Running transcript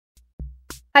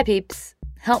Hi peeps!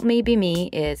 Help Me Be Me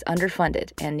is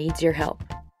underfunded and needs your help.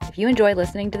 If you enjoy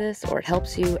listening to this or it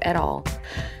helps you at all,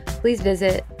 please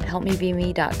visit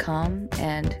helpmebeme.com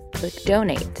and click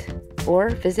donate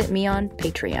or visit me on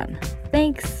Patreon.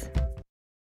 Thanks!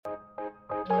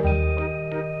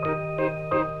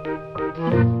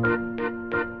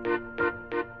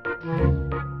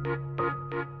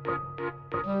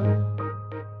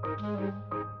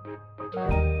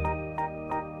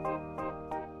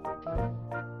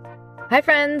 Hi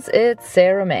friends, it's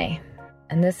Sarah May,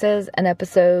 and this is an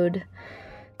episode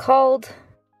called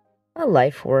A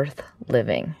Life Worth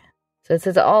Living. So this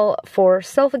is all for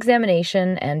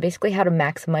self-examination and basically how to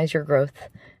maximize your growth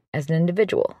as an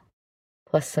individual,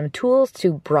 plus some tools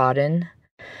to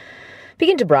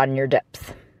begin to broaden your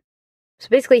depth. So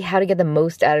basically how to get the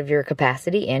most out of your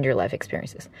capacity and your life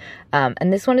experiences.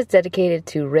 And this one is dedicated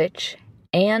to Rich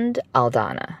and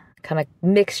Aldana, kind of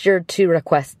mixed your two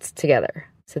requests together.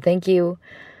 So thank you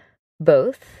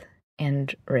both,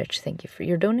 and Rich, thank you for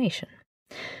your donation.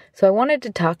 So I wanted to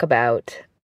talk about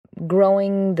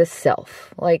growing the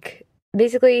self, like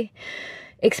basically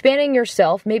expanding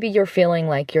yourself. Maybe you're feeling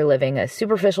like you're living a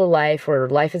superficial life or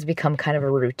life has become kind of a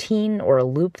routine or a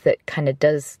loop that kind of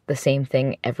does the same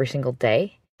thing every single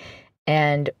day.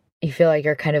 And you feel like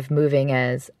you're kind of moving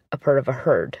as a part of a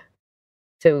herd.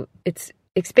 So it's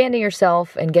expanding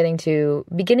yourself and beginning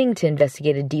to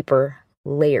investigate a deeper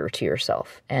layer to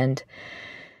yourself. And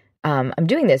I'm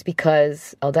doing this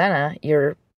because, Aldana,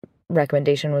 your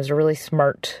recommendation was a really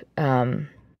smart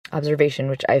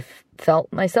observation, which I've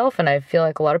felt myself, and I feel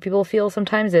like a lot of people feel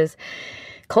sometimes, is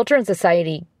culture and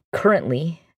society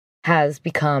currently has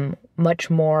become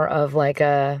much more of like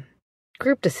a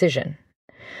group decision.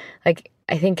 Like,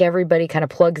 I think everybody kind of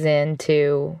plugs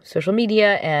into social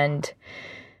media and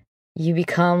you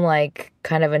become like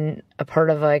kind of a part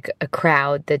of like a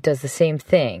crowd that does the same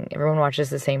thing. Everyone watches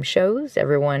the same shows.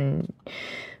 Everyone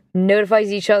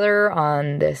notifies each other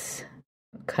on this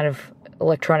kind of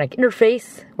electronic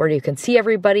interface where you can see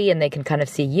everybody and they can kind of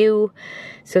see you.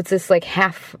 So it's this like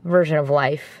half version of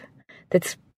life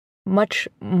that's much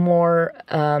more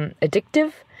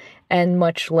addictive and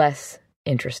much less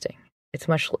interesting. It's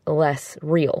much less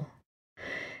real.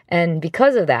 And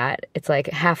because of that, it's like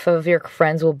half of your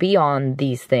friends will be on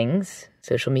these things,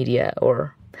 social media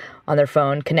or on their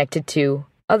phone, connected to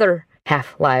other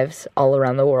half lives all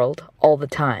around the world all the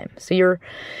time. So you're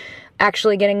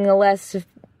actually getting a less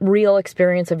real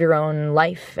experience of your own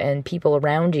life and people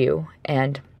around you.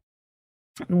 And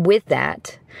with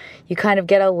that, you kind of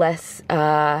get a less,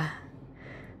 a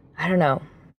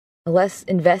less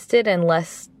invested and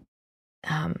less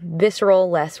visceral,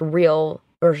 less real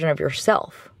version of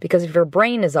yourself. Because if your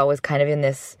brain is always kind of in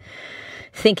this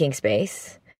thinking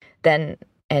space,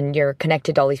 and you're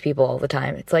connected to all these people all the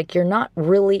time, it's like you're not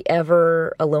really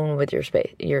ever alone with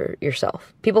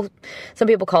yourself. Some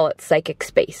people call it psychic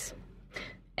space.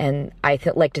 And I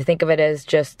like to think of it as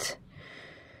just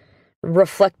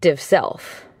reflective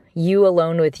self. You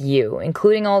alone with you,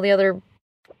 including all the other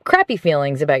crappy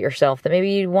feelings about yourself that maybe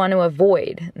you want to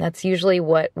avoid. And that's usually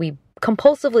what we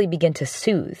compulsively begin to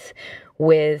soothe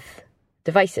with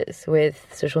devices, with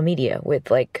social media,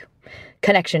 with like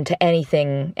connection to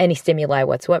anything, any stimuli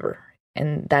whatsoever.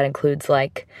 And that includes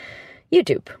like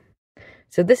YouTube.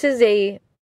 So this is a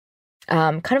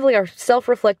kind of like our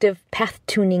self-reflective path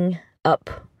tuning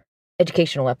up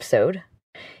educational episode.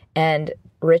 And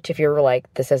Rich, if you're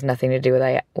like, this has nothing to do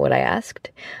with what I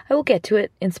asked, I will get to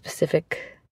it in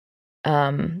specific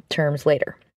terms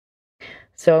later.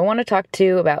 So I want to talk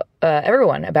to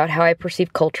everyone about how I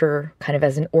perceive culture kind of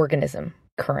as an organism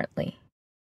currently.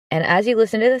 And as you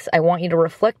listen to this, I want you to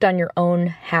reflect on your own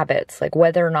habits, like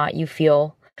whether or not you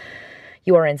feel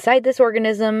you are inside this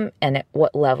organism and at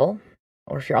what level,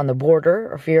 or if you're on the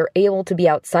border, or if you're able to be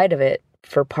outside of it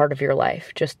for part of your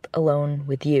life, just alone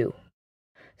with you.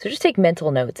 So just take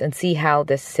mental notes and see how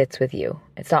this sits with you.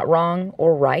 It's not wrong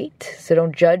or right, so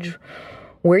don't judge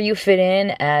where you fit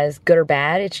in as good or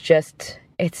bad.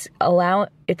 It's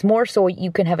more so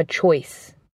you can have a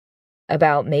choice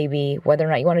about maybe whether or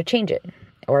not you want to change it,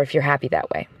 or if you're happy that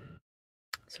way.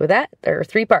 So with that, there are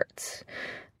 3 parts: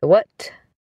 the what,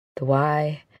 the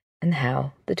why, and the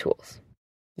how, the tools.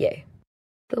 Yay.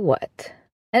 The what.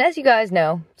 And as you guys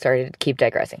know, sorry to keep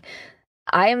digressing,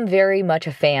 I am very much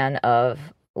a fan of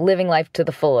living life to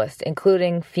the fullest,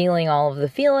 including feeling all of the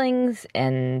feelings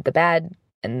and the bad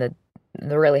and the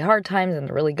really hard times and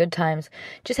the really good times,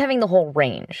 just having the whole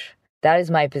range. That is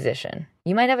my position.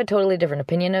 You might have a totally different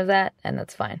opinion of that, and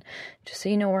that's fine. Just so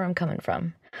you know where I'm coming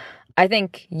from. I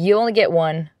think you only get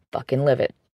one, fucking live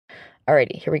it.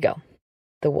 Alrighty, here we go.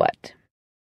 The what.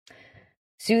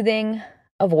 Soothing,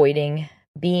 avoiding,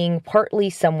 being partly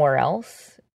somewhere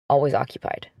else, always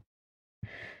occupied.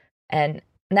 And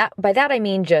by that I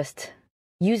mean just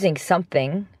using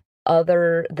something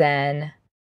other than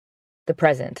the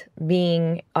present,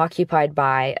 being occupied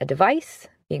by a device,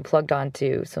 being plugged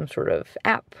onto some sort of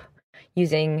app,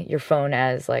 using your phone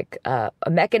as like a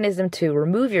mechanism to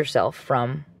remove yourself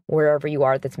from wherever you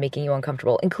are that's making you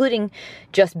uncomfortable, including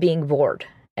just being bored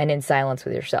and in silence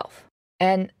with yourself.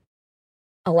 And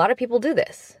a lot of people do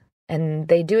this, and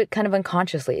they do it kind of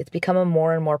unconsciously. It's become a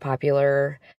more and more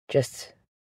popular just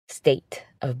state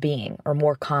of being, or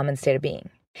more common state of being.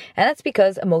 And that's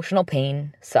because emotional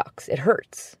pain sucks. It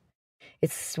hurts.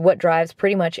 It's what drives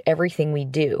pretty much everything we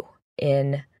do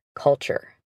in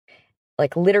culture.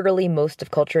 Like literally most of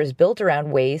culture is built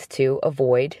around ways to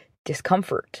avoid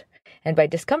discomfort. And by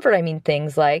discomfort, I mean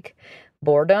things like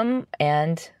boredom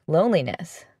and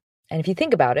loneliness. And if you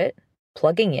think about it,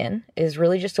 plugging in is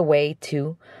really just a way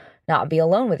to not be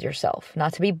alone with yourself,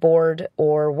 not to be bored,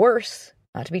 or worse,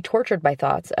 not to be tortured by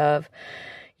thoughts of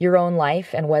your own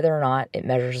life and whether or not it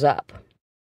measures up.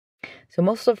 So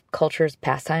most of culture's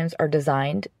pastimes are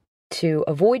designed to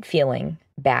avoid feeling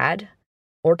bad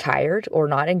or tired or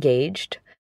not engaged,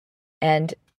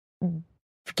 and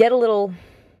get a little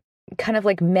kind of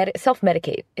like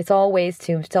self-medicate. It's all ways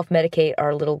to self-medicate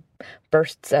our little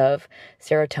bursts of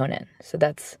serotonin. So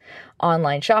that's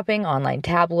online shopping, online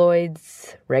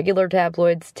tabloids, regular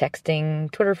tabloids, texting,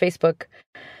 Twitter, Facebook,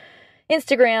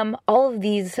 Instagram. All of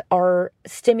these are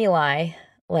stimuli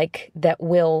like that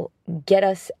will get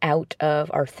us out of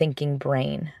our thinking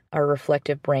brain, our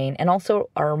reflective brain, and also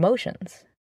our emotions.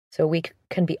 So we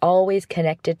can be always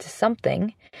connected to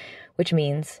something, which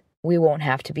means we won't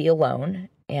have to be alone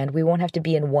and we won't have to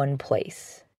be in one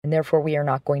place. And therefore, we are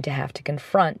not going to have to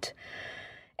confront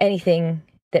anything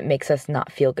that makes us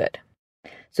not feel good.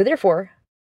 So therefore,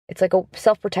 it's like a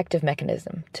self-protective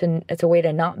mechanism. It's a way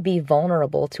to not be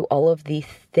vulnerable to all of the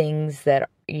things that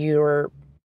you're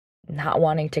not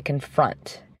wanting to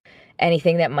confront.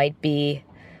 Anything that might be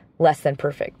less than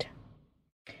perfect.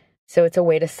 So it's a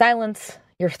way to silence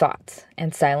your thoughts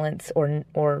and silence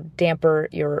or damper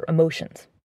your emotions.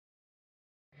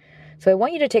 So I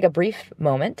want you to take a brief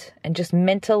moment and just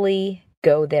mentally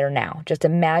go there now. Just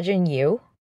imagine you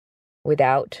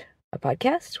without a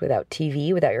podcast, without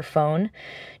TV, without your phone,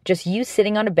 just you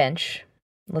sitting on a bench,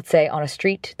 let's say on a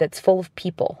street that's full of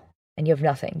people, and you have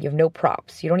nothing. You have no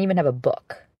props. You don't even have a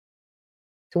book.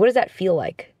 So what does that feel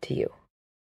like to you?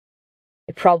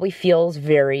 It probably feels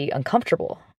very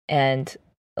uncomfortable and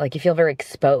like you feel very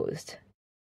exposed.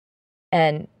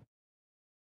 And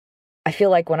I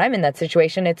feel like when I'm in that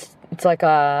situation, it's like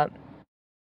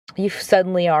you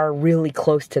suddenly are really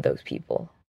close to those people.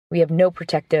 We have no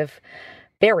protective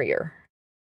barrier.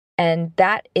 And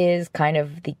that is kind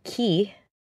of the key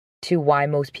to why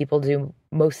most people do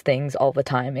most things all the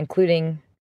time, including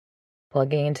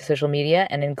plugging into social media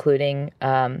and including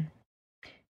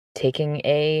taking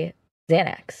a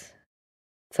Xanax.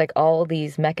 It's like all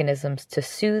these mechanisms to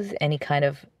soothe any kind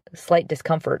of slight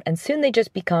discomfort. And soon they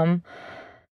just become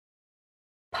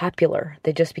popular.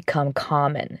 They just become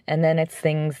common. And then it's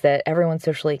things that everyone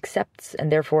socially accepts,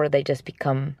 and therefore they just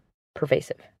become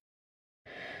pervasive.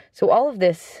 So all of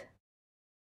this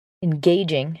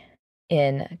engaging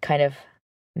in kind of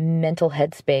mental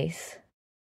headspace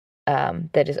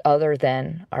that is other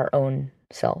than our own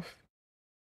self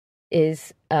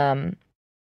is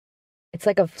it's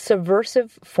like a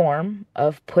subversive form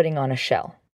of putting on a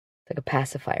shell. It's like a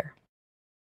pacifier.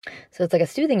 So it's like a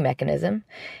soothing mechanism,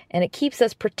 and it keeps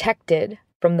us protected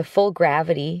from the full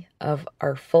gravity of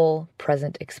our full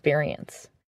present experience.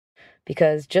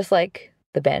 Because just like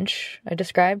the bench I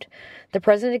described, the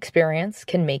present experience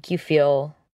can make you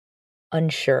feel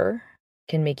unsure,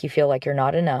 can make you feel like you're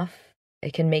not enough.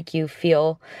 It can make you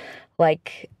feel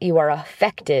like you are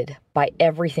affected by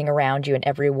everything around you and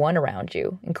everyone around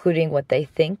you, including what they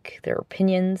think, their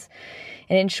opinions.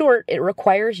 And in short, it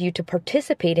requires you to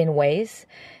participate in ways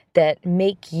that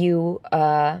make you,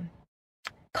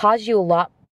 cause you a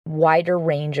lot wider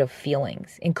range of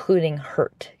feelings, including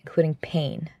hurt, including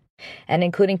pain, and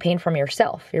including pain from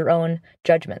yourself, your own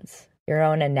judgments, your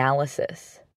own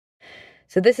analysis.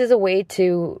 So this is a way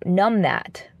to numb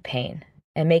that pain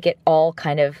and make it all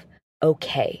kind of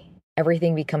okay.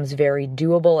 Everything becomes very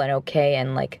doable and okay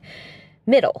and like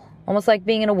middle, almost like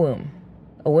being in a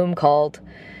womb called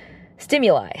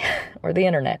stimuli or the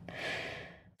internet.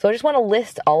 So I just want to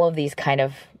list all of these kind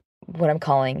of what I'm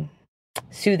calling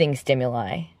soothing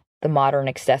stimuli, the modern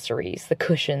accessories, the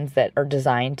cushions that are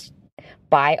designed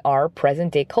by our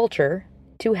present day culture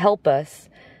to help us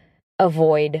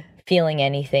avoid feeling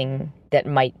anything that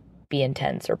might be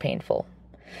intense or painful.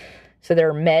 So there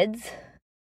are meds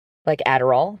like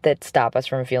Adderall that stop us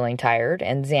from feeling tired,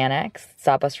 and Xanax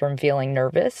stop us from feeling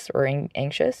nervous or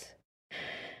anxious.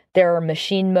 There are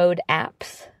machine mode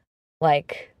apps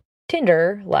like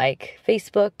Tinder, like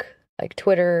Facebook, like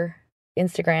Twitter,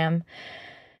 Instagram,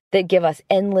 that give us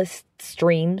endless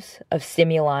streams of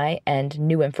stimuli and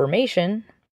new information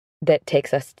that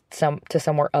takes us to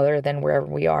somewhere other than wherever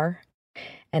we are.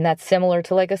 And that's similar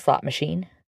to like a slot machine.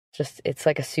 Just it's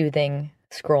like a soothing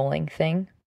scrolling thing.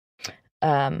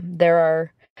 There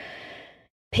are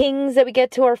pings that we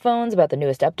get to our phones about the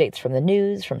newest updates from the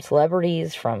news, from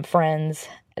celebrities, from friends.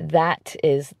 That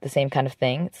is the same kind of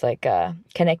thing. It's like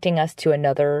connecting us to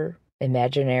another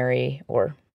imaginary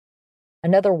or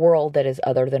another world that is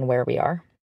other than where we are.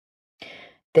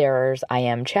 There's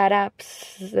IM chat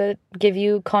apps that give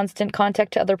you constant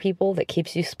contact to other people that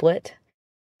keeps you split.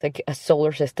 It's like a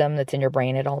solar system that's in your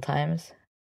brain at all times.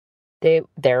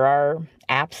 There are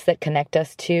apps that connect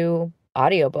us to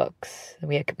audiobooks.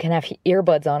 We can have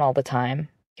earbuds on all the time.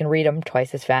 You can read them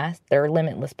twice as fast. There are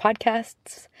limitless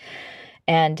podcasts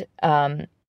and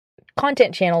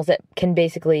content channels that can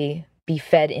basically be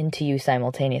fed into you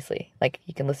simultaneously. Like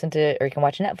you can listen to, or you can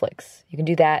watch Netflix. You can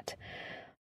do that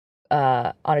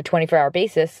on a 24-hour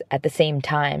basis at the same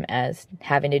time as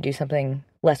having to do something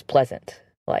less pleasant,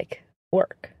 like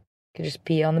work. It could just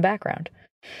be on the background.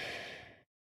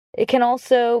 It can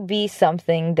also be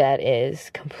something that is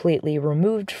completely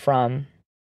removed from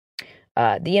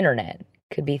the internet.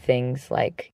 It could be things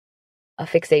like a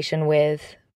fixation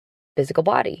with physical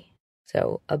body,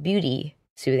 so a beauty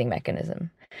soothing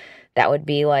mechanism. That would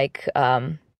be like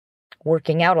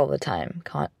working out all the time,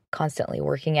 constantly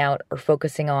working out or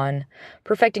focusing on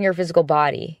perfecting your physical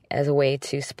body as a way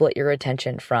to split your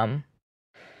attention from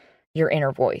your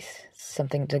inner voice,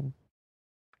 something to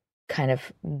kind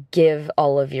of give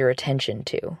all of your attention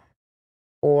to.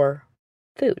 Or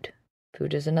food.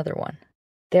 Food is another one.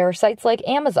 There are sites like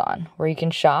Amazon where you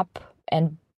can shop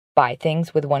and buy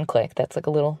things with one click. That's like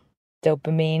a little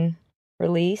dopamine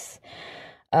release.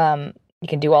 You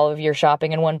can do all of your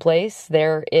shopping in one place.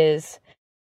 There is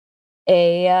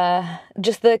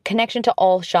just the connection to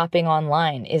all shopping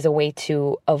online is a way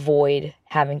to avoid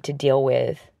having to deal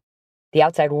with the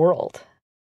outside world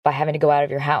by having to go out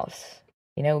of your house.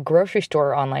 You know, grocery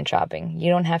store online shopping.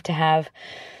 You don't have to have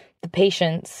the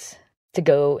patience to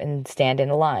go and stand in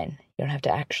a line. You don't have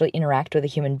to actually interact with a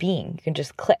human being. You can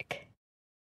just click.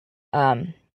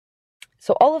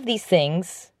 So all of these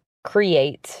things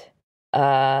create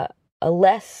a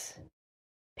less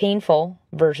painful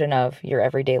version of your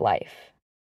everyday life.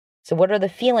 So what are the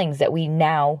feelings that we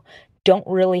now don't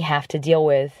really have to deal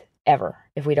with ever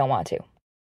if we don't want to?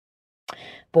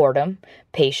 Boredom,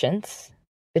 patience,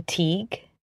 fatigue,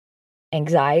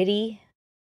 anxiety,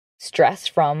 stress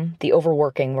from the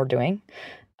overworking we're doing,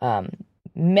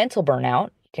 mental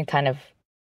burnout. You can kind of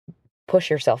push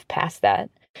yourself past that.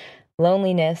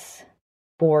 Loneliness,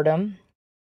 boredom.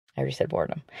 I already said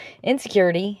boredom.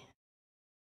 Insecurity,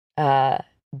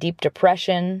 deep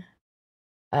depression,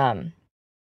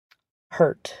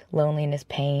 hurt, loneliness,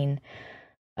 pain,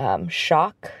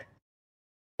 shock.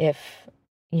 If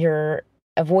you're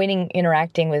avoiding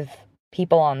interacting with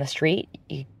people on the street,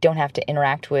 you don't have to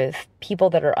interact with people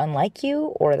that are unlike you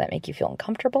or that make you feel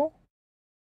uncomfortable.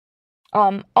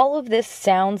 All of this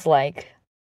sounds like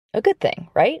a good thing,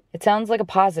 right? It sounds like a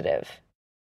positive.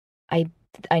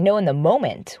 I know in the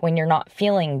moment when you're not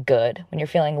feeling good, when you're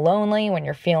feeling lonely, when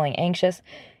you're feeling anxious,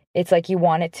 it's like you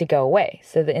want it to go away.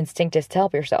 So the instinct is to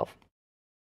help yourself.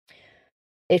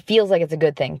 It feels like it's a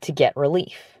good thing to get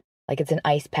relief, like it's an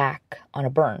ice pack on a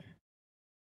burn.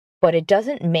 But it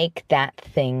doesn't make that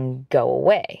thing go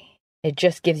away. It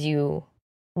just gives you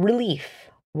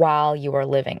relief while you are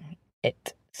living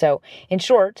it. So, in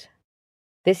short,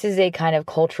 this is a kind of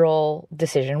cultural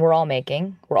decision we're all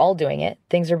making. We're all doing it.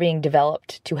 Things are being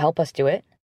developed to help us do it.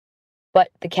 But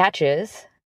the catch is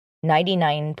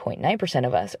 99.9%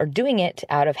 of us are doing it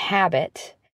out of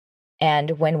habit.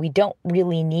 And when we don't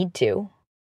really need to,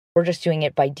 we're just doing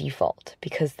it by default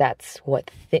because that's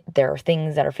what there are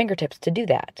things at our fingertips to do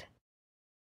that.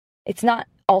 It's not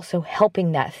also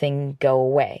helping that thing go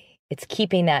away. It's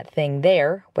keeping that thing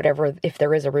there, whatever, if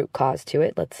there is a root cause to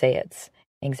it. Let's say it's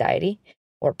anxiety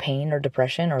or pain or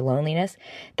depression or loneliness.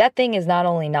 That thing is not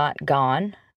only not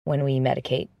gone when we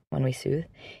medicate, when we soothe,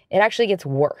 it actually gets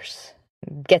worse,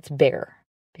 gets bigger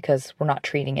because we're not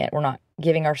treating it. We're not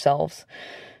giving ourselves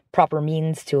proper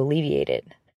means to alleviate it.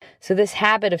 So this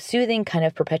habit of soothing kind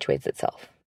of perpetuates itself.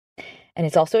 And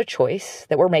it's also a choice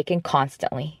that we're making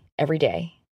constantly, every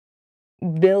day.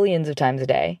 billions of times a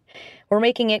day. We're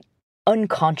making it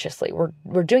unconsciously.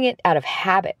 We're doing it out of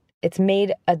habit. It's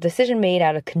a decision made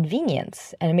out of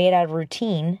convenience and made out of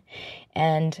routine,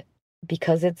 and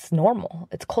because it's normal,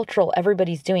 it's cultural,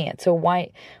 everybody's doing it. So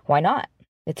why not?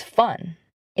 It's fun.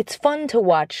 It's fun to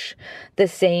watch the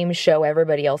same show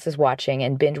everybody else is watching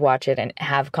and binge watch it and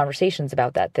have conversations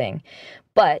about that thing.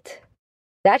 But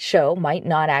that show might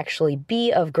not actually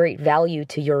be of great value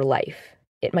to your life.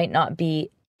 It might not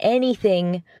be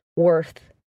anything worth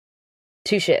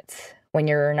two shits when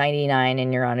you're 99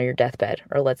 and you're on your deathbed.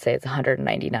 Or let's say it's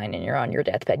 199 and you're on your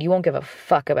deathbed. You won't give a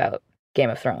fuck about Game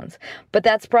of Thrones. But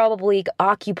that's probably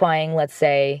occupying, let's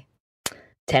say,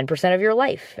 10% of your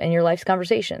life and your life's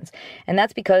conversations. And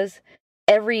that's because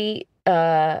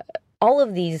all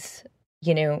of these,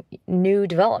 new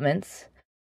developments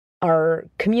are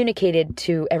communicated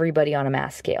to everybody on a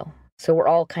mass scale. So we're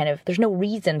all there's no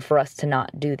reason for us to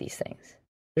not do these things.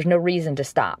 There's no reason to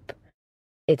stop.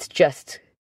 It's just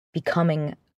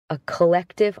becoming a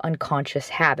collective unconscious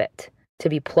habit to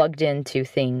be plugged into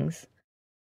things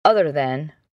other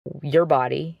than your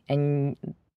body and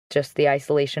just the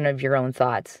isolation of your own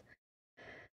thoughts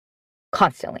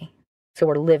constantly. So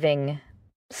we're living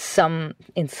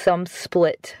in some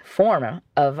split form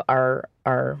of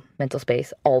our mental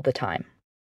space all the time.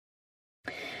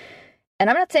 And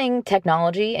I'm not saying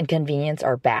technology and convenience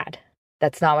are bad.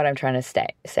 That's not what I'm trying to say.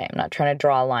 I'm not trying to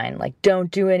draw a line like,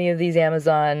 don't do any of these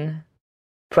Amazon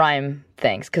Prime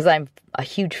things, because I'm a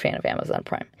huge fan of Amazon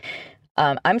Prime.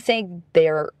 I'm saying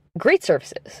they're great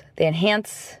services. They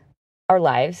enhance our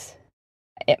lives,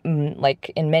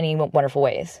 like in many wonderful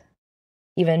ways.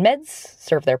 Even meds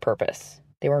serve their purpose.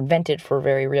 They were invented for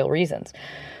very real reasons.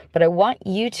 But I want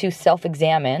you to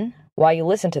self-examine while you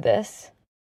listen to this,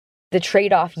 the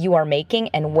trade-off you are making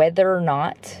and whether or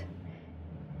not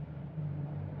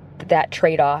that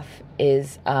trade-off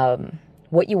is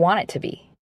what you want it to be.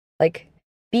 Like,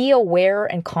 be aware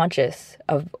and conscious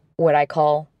of what I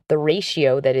call the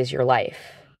ratio that is your life.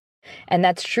 And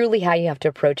that's truly how you have to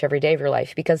approach every day of your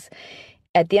life, because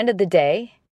at the end of the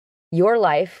day, your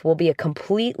life will be a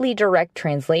completely direct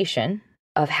translation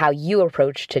of how you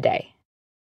approach today.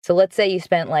 So let's say you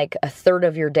spent like a third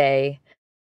of your day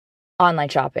online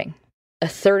shopping. A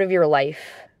third of your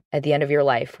life, at the end of your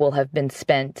life, will have been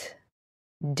spent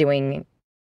doing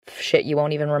shit you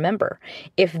won't even remember.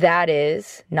 If that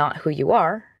is not who you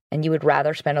are, and you would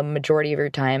rather spend a majority of your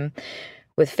time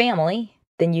with family,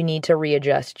 then you need to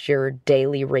readjust your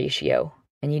daily ratio.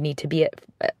 And you need to be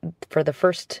for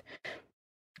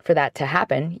that to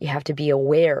happen, you have to be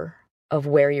aware of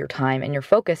where your time and your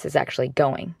focus is actually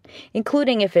going,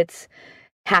 including if it's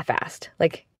half-assed.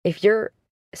 Like, if you're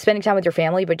spending time with your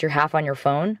family, but you're half on your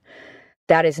phone,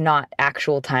 that is not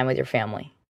actual time with your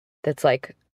family. That's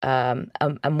like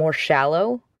a more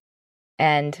shallow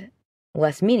and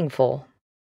less meaningful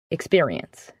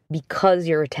experience because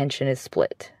your attention is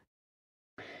split.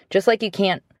 Just like you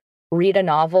can't read a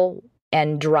novel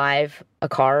and drive a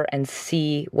car and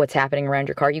see what's happening around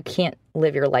your car, you can't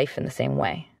live your life in the same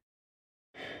way.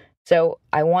 So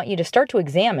I want you to start to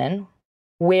examine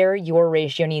where your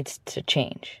ratio needs to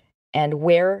change and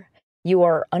where you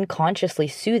are unconsciously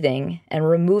soothing and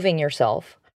removing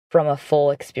yourself from a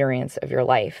full experience of your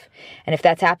life. And if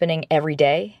that's happening every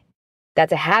day,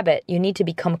 that's a habit you need to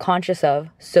become conscious of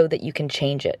so that you can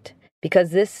change it.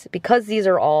 Because these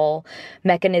are all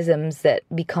mechanisms that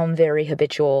become very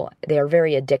habitual, they are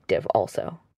very addictive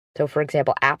also. So for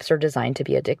example, apps are designed to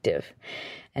be addictive.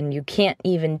 And you can't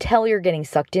even tell you're getting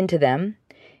sucked into them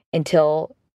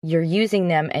until you're using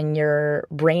them and your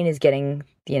brain is getting,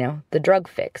 the drug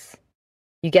fix.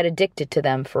 You get addicted to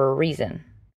them for a reason.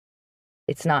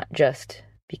 It's not just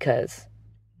because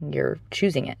you're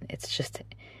choosing it. It's just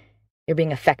you're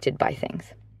being affected by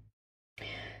things.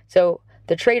 So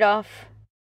the trade-off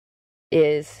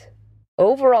is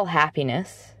overall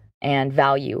happiness and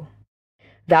value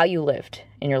lived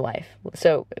in your life.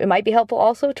 So it might be helpful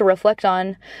also to reflect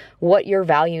on what your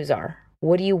values are.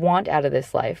 What do you want out of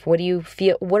this life? What do you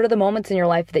feel? What are the moments in your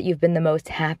life that you've been the most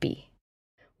happy?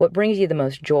 What brings you the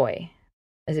most joy?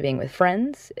 Is it being with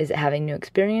friends? Is it having new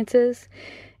experiences?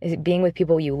 Is it being with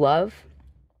people you love?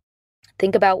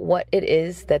 Think about what it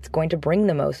is that's going to bring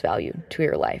the most value to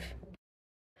your life.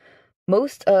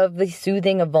 Most of the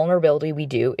soothing of vulnerability we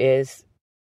do is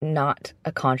not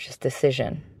a conscious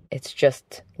decision. It's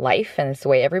just life, and it's the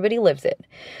way everybody lives it.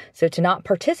 So to not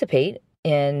participate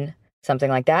in something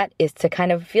like that is to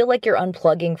kind of feel like you're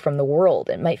unplugging from the world.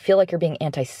 It might feel like you're being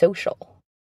antisocial.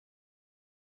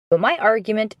 But my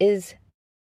argument is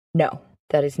no,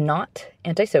 that is not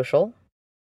antisocial.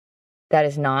 That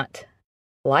is not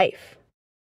life.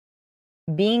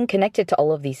 being connected to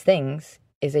all of these things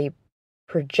is a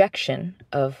projection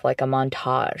of like a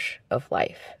montage of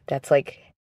life. That's like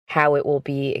how it will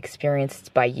be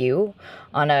experienced by you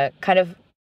on a kind of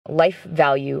life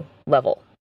value level.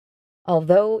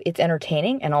 Although it's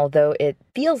entertaining and although it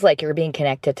feels like you're being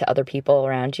connected to other people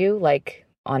around you, like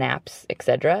on apps,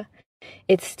 etc.,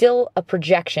 it's still a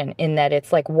projection in that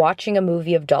it's like watching a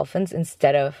movie of dolphins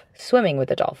instead of swimming with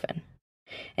a dolphin.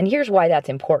 And here's why that's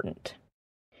important.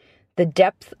 The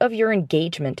depth of your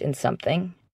engagement in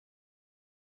something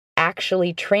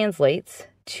actually translates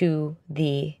to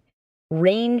the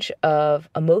range of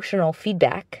emotional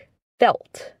feedback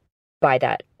felt by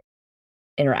that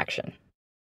interaction.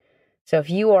 So if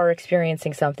you are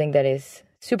experiencing something that is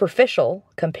superficial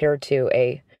compared to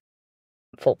a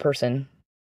full person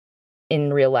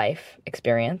in real life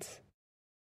experience,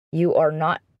 you are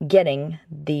not getting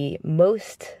the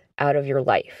most out of your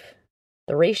life.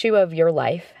 The ratio of your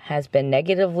life has been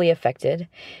negatively affected,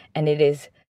 and it is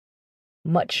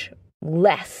much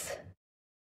less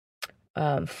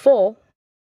full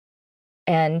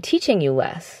and teaching you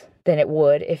less than it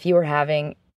would if you were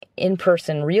having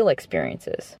in-person real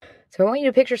experiences. So I want you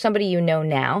to picture somebody you know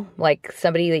now, like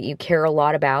somebody that you care a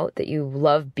lot about, that you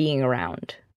love being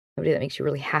around, somebody that makes you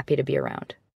really happy to be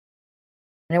around.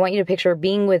 And I want you to picture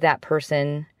being with that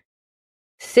person,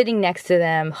 sitting next to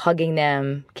them, hugging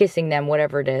them, kissing them,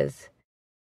 whatever it is,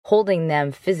 holding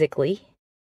them physically.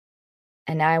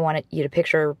 And now I want you to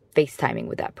picture FaceTiming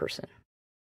with that person.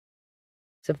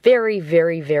 It's a very,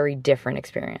 very, very different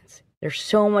experience. There's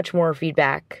so much more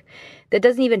feedback that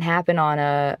doesn't even happen on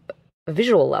a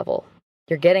visual level.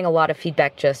 You're getting a lot of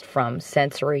feedback just from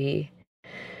sensory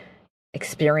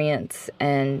experience,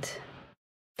 and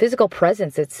physical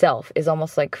presence itself is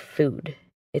almost like food.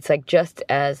 It's like just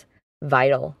as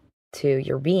vital to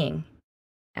your being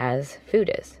as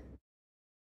food is.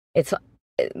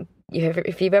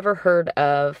 If you've ever heard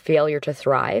of failure to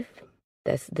thrive,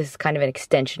 this is kind of an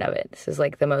extension of it. This is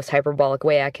like the most hyperbolic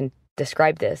way I can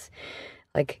describe this.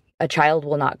 Like a child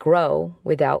will not grow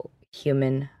without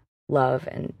human love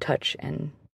and touch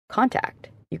and contact.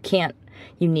 You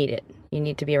need it. You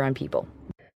need to be around people.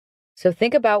 So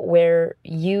think about where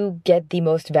you get the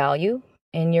most value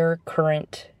in your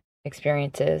current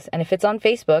experiences. And if it's on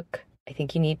Facebook, I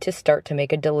think you need to start to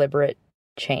make a deliberate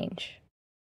change.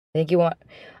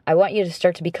 I want you to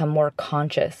start to become more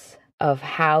conscious of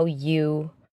how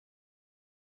you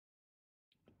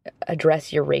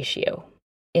address your ratio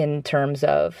in terms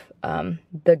of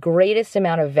the greatest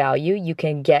amount of value you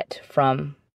can get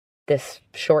from this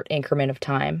short increment of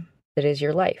time that is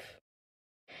your life.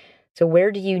 So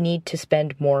where do you need to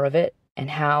spend more of it, and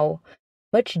how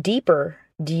much deeper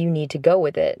do you need to go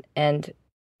with it? And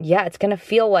yeah, it's going to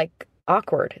feel like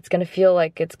awkward. It's going to feel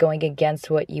like it's going against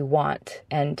what you want,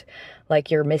 and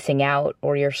like you're missing out,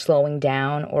 or you're slowing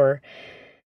down, or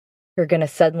you're going to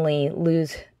suddenly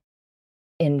lose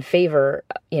in favor,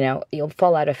 you'll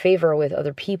fall out of favor with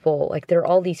other people. Like there are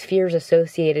all these fears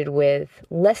associated with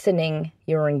lessening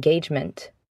your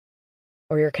engagement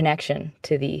or your connection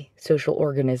to the social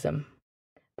organism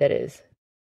that is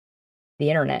the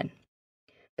internet.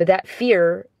 But that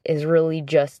fear is really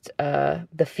just the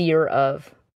fear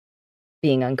of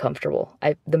being uncomfortable.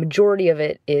 The majority of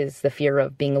it is the fear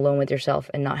of being alone with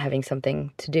yourself and not having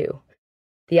something to do.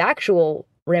 The actual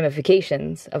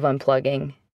ramifications of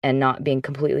unplugging and not being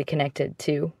completely connected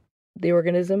to the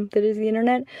organism that is the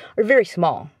internet are very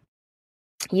small.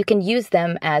 You can use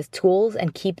them as tools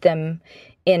and keep them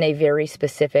in a very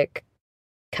specific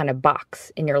kind of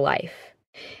box in your life.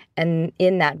 And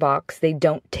in that box, they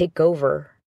don't take over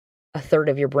a third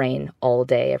of your brain all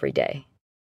day, every day.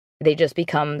 They just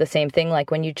become the same thing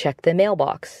like when you check the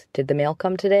mailbox. Did the mail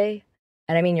come today?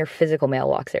 And I mean your physical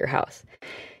mailbox at your house.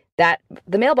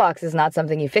 The mailbox is not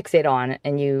something you fixate on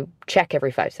and you check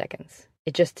every 5 seconds.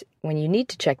 It just, when you need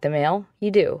to check the mail, you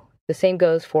do. The same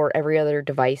goes for every other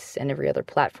device and every other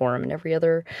platform and every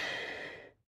other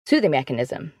soothing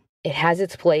mechanism. It has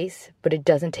its place, but it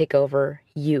doesn't take over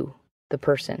you, the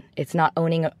person. It's not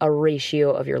owning a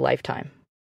ratio of your lifetime.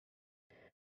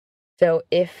 So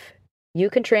if you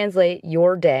can translate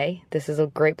your day, this is a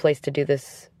great place to do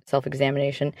this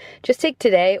self-examination. Just take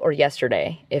today or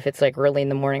yesterday, if it's like early in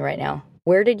the morning right now.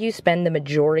 Where did you spend the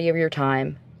majority of your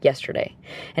time yesterday?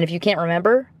 And if you can't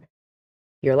remember,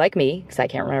 you're like me, because I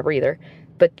can't remember either,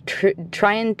 but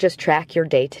try and just track your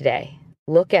day today.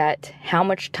 Look at how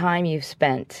much time you've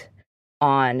spent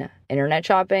on internet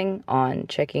shopping, on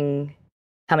checking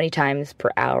how many times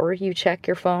per hour you check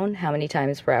your phone, how many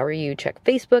times per hour you check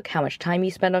Facebook, how much time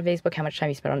you spend on Facebook, how much time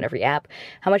you spend on every app,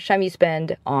 how much time you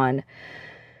spend on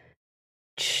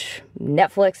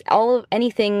Netflix,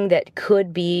 anything that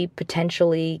could be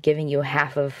potentially giving you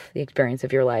half of the experience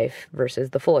of your life versus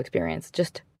the full experience.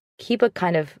 Just keep a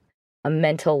kind of a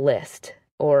mental list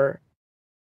or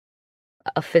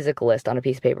a physical list on a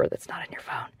piece of paper that's not on your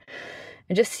phone.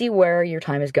 And just see where your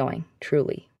time is going,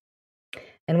 truly.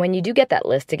 And when you do get that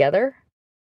list together,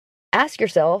 ask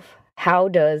yourself, how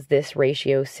does this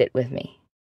ratio sit with me?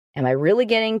 Am I really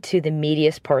getting to the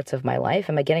meatiest parts of my life?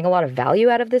 Am I getting a lot of value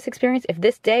out of this experience? If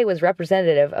this day was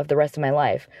representative of the rest of my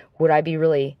life, would I be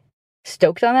really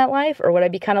stoked on that life? Or would I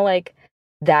be kind of like,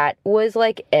 that was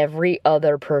like every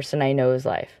other person I know's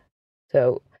life?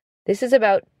 So this is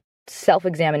about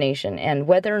self-examination and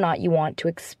whether or not you want to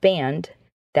expand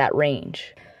that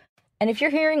range. And if you're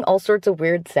hearing all sorts of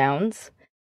weird sounds,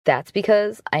 that's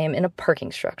because I am in a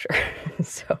parking structure.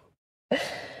 So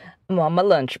I'm on my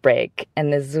lunch break,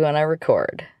 and this is when I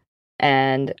record.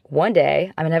 And one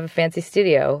day, I'm going to have a fancy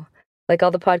studio, like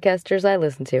all the podcasters I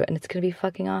listen to, and it's going to be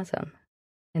fucking awesome.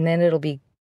 And then it'll be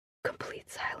complete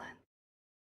silence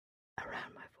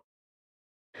around my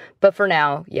voice. But for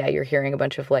now, yeah, you're hearing a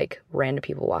bunch of, like, random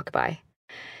people walk by.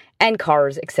 And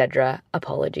cars, etc.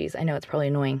 Apologies. I know it's probably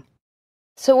annoying.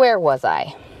 So where was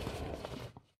I?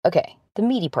 Okay, the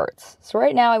meaty parts. So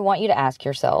right now, I want you to ask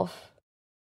yourself,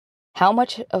 how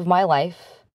much of my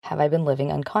life have I been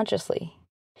living unconsciously?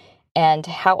 And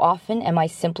how often am I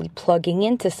simply plugging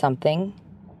into something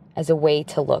as a way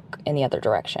to look in the other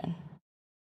direction?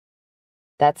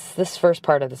 That's this first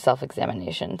part of the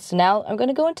self-examination. So now I'm going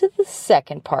to go into the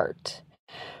second part,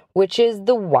 which is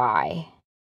the why.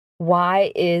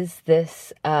 Why is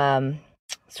this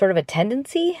sort of a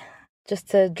tendency just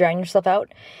to drown yourself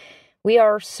out? We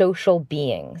are social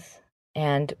beings,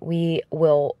 and we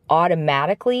will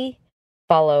automatically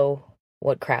follow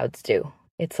what crowds do.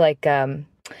 It's like, I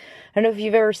don't know if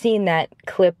you've ever seen that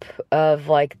clip of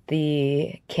like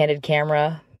the candid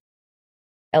camera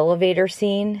elevator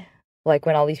scene, like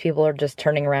when all these people are just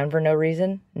turning around for no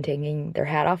reason and taking their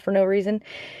hat off for no reason,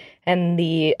 and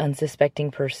the unsuspecting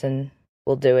person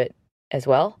will do it as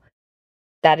well.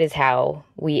 That is how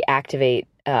we activate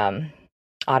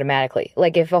automatically.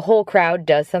 Like if a whole crowd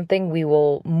does something, we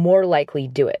will more likely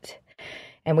do it.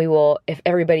 And we will, if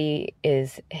everybody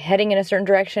is heading in a certain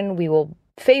direction, we will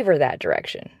favor that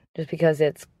direction just because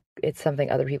it's something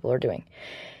other people are doing.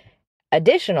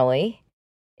 Additionally,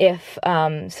 if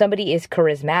somebody is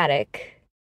charismatic,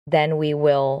 then we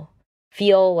will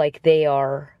feel like they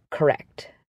are correct.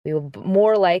 We will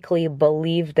more likely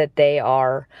believe that they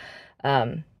are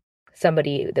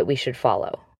somebody that we should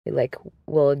follow.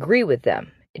 We'll agree with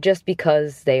them just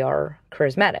because they are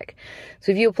charismatic.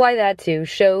 So if you apply that to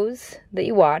shows that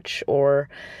you watch or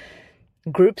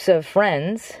groups of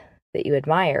friends that you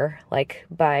admire, like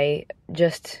by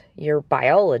just your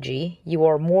biology, you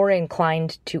are more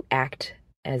inclined to act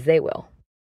as they will.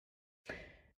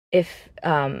 If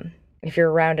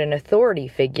you're around an authority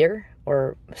figure,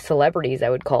 or celebrities I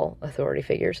would call authority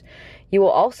figures, you will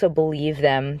also believe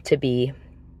them to be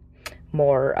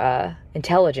more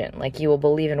intelligent. Like you will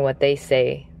believe in what they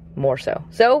say more so.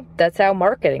 So that's how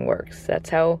marketing works. That's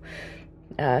how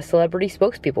celebrity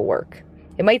spokespeople work.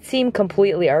 It might seem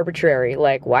completely arbitrary,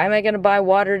 like why am I going to buy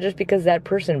water just because that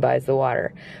person buys the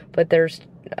water? But there's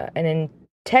an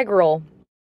integral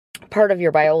part of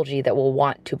your biology that will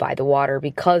want to buy the water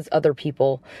because other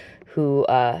people who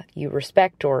you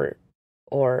respect or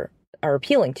are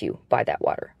appealing to you buy that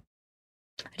water.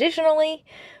 Additionally,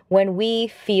 when we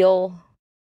feel,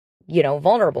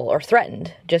 vulnerable or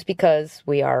threatened just because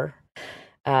we are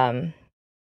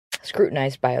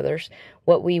scrutinized by others,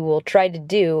 what we will try to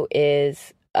do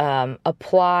is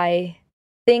apply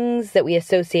things that we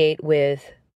associate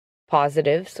with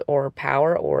positives or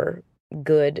power or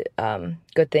good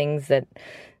things that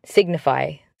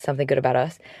signify something good about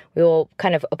us. We will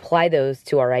kind of apply those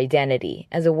to our identity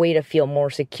as a way to feel more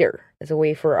secure, as a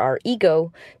way for our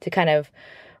ego to kind of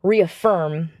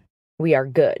reaffirm we are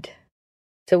good.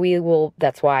 So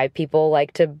that's why people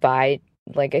like to buy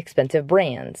like expensive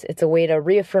brands. It's a way to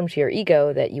reaffirm to your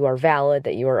ego that you are valid,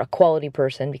 that you are a quality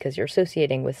person because you're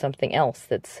associating with something else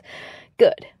that's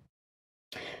good.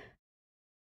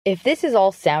 If this is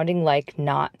all sounding like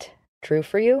not true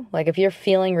for you, like if you're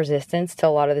feeling resistance to a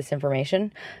lot of this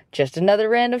information, just another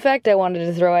random fact I wanted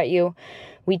to throw at you.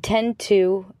 We tend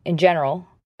to, in general,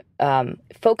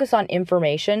 focus on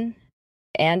information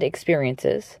and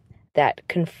experiences that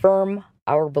confirm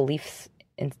our beliefs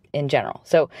in general.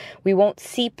 So we won't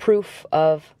see proof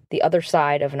of the other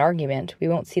side of an argument. We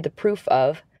won't see the proof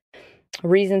of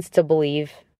reasons to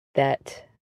believe that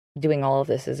doing all of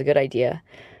this is a good idea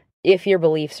if your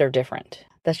beliefs are different.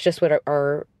 That's just what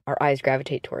our eyes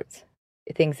gravitate towards,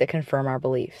 things that confirm our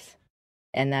beliefs.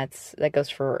 And that goes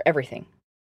for everything.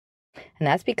 And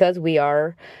that's because we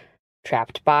are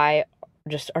trapped by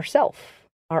just ourself,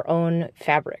 our own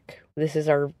fabric. This is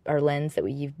our lens that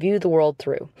we view the world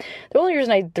through. The only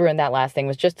reason I threw in that last thing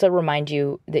was just to remind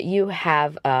you that you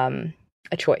have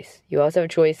a choice. You also have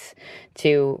a choice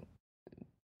to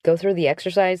go through the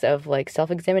exercise of like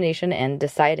self-examination and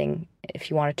deciding if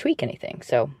you want to tweak anything.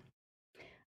 So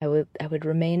I would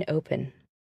remain open.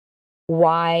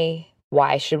 Why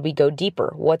should we go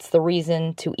deeper? What's the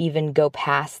reason to even go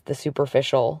past the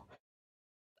superficial,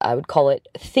 I would call it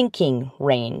thinking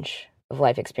range of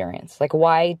life experience? Like,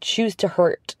 why choose to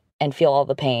hurt and feel all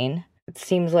the pain? It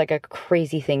seems like a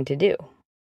crazy thing to do.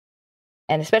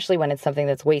 And especially when it's something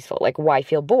that's wasteful. Like, why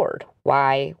feel bored?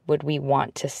 Why would we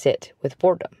want to sit with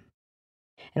boredom?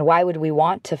 And why would we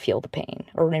want to feel the pain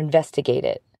or investigate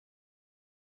it?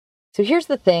 So here's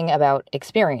the thing about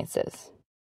experiences.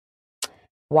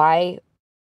 Why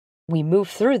we move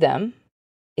through them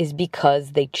is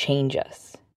because they change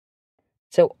us.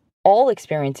 So all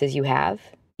experiences you have,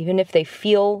 even if they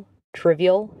feel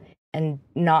trivial and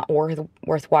not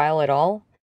worthwhile at all,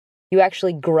 you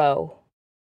actually grow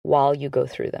while you go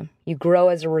through them. You grow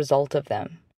as a result of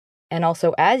them. And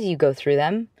also as you go through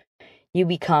them, you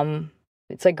become,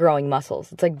 it's like growing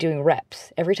muscles. It's like doing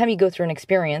reps. Every time you go through an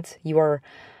experience, you are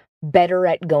better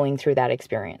at going through that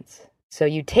experience. So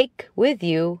you take with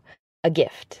you a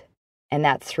gift, and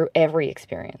that's through every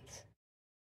experience.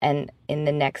 And in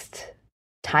the next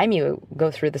time you go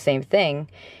through the same thing,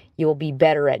 you will be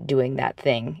better at doing that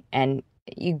thing. And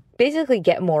you basically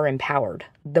get more empowered.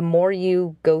 The more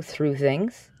you go through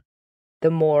things,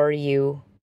 the more you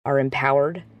are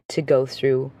empowered to go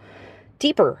through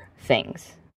deeper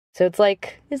things. So it's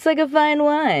like a fine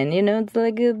wine, it's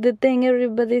like the thing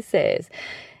everybody says.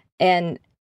 And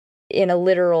in a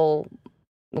literal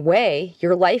way,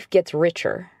 your life gets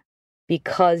richer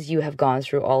because you have gone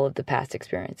through all of the past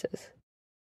experiences.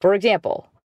 For example,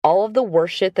 all of the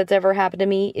worst shit that's ever happened to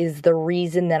me is the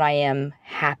reason that I am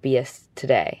happiest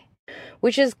today,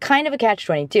 which is kind of a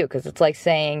catch-22 because it's like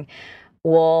saying,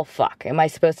 well, fuck, am I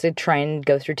supposed to try and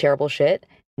go through terrible shit?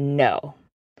 No,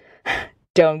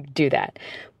 don't do that.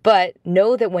 But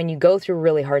know that when you go through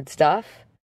really hard stuff,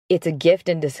 it's a gift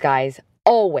in disguise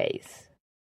always.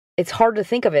 It's hard to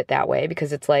think of it that way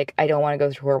because it's like, I don't want to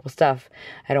go through horrible stuff.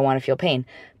 I don't want to feel pain.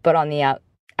 But on the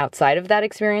outside of that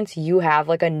experience, you have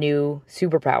like a new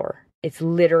superpower. It's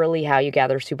literally how you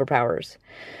gather superpowers.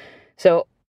 So,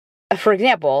 for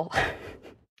example,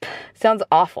 sounds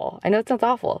awful. I know it sounds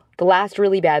awful. The last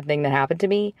really bad thing that happened to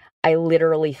me, I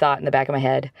literally thought in the back of my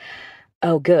head,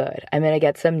 oh, good, I'm going to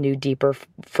get some new, deeper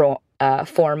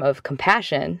form of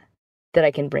compassion that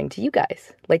I can bring to you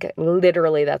guys. Like,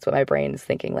 literally, that's what my brain is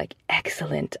thinking. Like,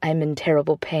 excellent, I'm in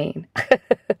terrible pain.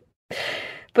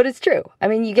 But it's true. I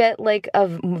mean, you get like a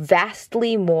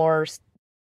vastly more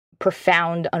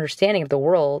profound understanding of the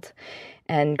world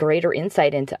and greater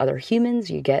insight into other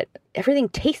humans. You get, everything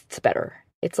tastes better.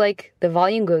 It's like the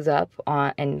volume goes up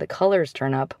and the colors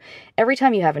turn up every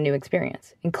time you have a new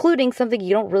experience, including something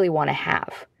you don't really want to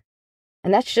have.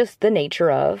 And that's just the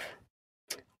nature of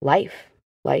life.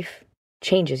 Life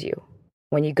changes you.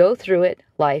 When you go through it,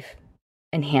 life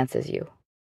enhances you.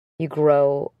 You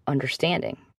grow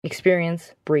understanding.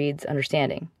 Experience breeds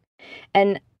understanding.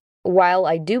 And while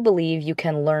I do believe you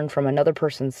can learn from another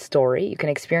person's story, you can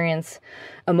experience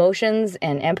emotions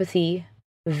and empathy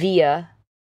via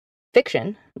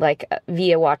fiction, like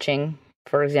via watching,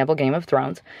 for example, Game of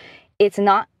Thrones, it's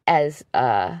not as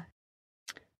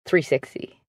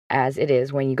 360 as it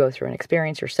is when you go through an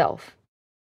experience yourself.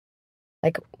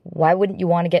 Like, why wouldn't you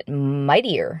want to get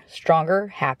mightier, stronger,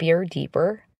 happier,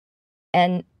 deeper?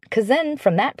 And because then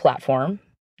from that platform,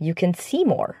 you can see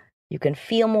more, you can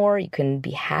feel more, you can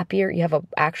be happier, you have an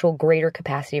actual greater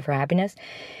capacity for happiness,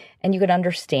 and you can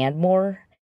understand more.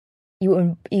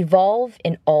 You evolve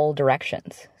in all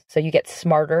directions. So you get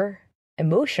smarter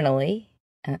emotionally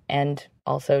and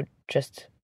also just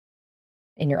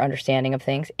in your understanding of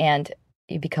things, and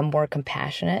you become more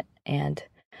compassionate. And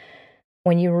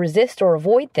when you resist or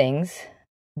avoid things,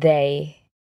 they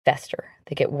fester,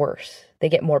 they get worse, they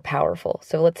get more powerful.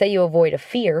 So let's say you avoid a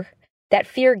fear, that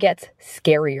fear gets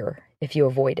scarier if you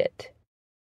avoid it.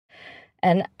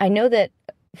 And I know that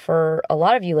for a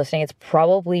lot of you listening, it's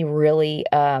probably really,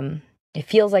 it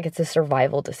feels like it's a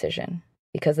survival decision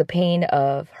because the pain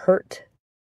of hurt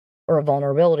or a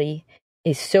vulnerability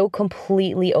is so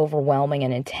completely overwhelming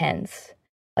and intense.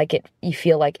 Like you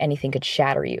feel like anything could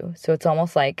shatter you. So it's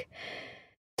almost like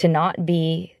to not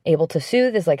be able to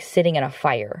soothe is like sitting in a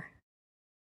fire.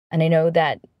 And I know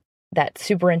that that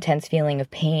super intense feeling of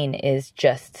pain is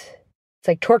just, it's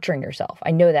like torturing yourself.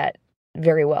 I know that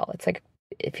very well. It's like,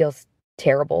 it feels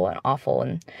terrible and awful,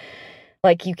 and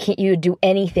like you do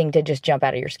anything to just jump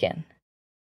out of your skin.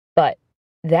 But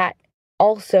that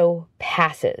also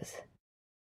passes.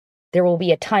 There will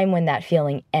be a time when that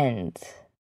feeling ends.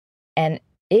 And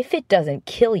if it doesn't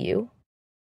kill you,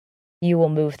 you will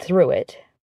move through it.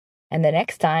 And the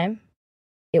next time,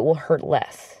 it will hurt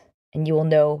less. And you will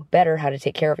know better how to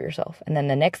take care of yourself. And then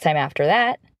the next time after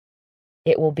that,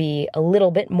 it will be a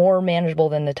little bit more manageable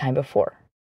than the time before.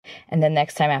 And then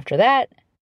next time after that,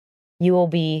 you will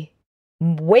be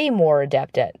way more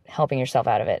adept at helping yourself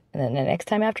out of it. And then the next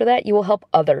time after that, you will help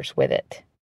others with it.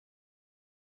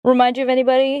 Remind you of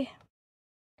anybody?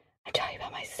 I tell you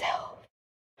about myself.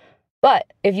 But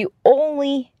if you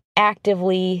only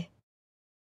actively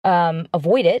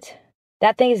avoid it,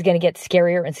 that thing is going to get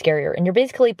scarier and scarier. And you're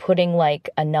basically putting like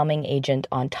a numbing agent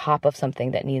on top of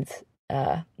something that needs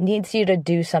you to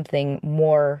do something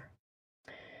more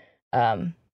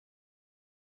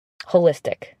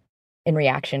holistic in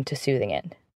reaction to soothing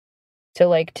it. So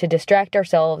like to distract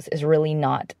ourselves is really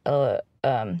not a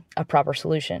proper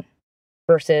solution,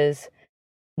 versus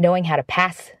knowing how to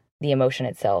pass the emotion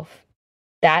itself.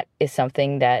 That is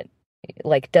something that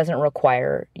like doesn't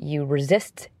require you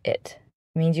resist it.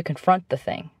 It means you confront the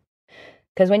thing.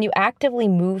 Because when you actively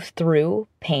move through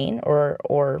pain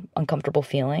or uncomfortable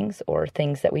feelings or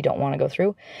things that we don't want to go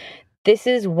through, this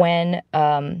is when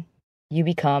you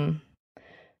become,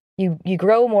 you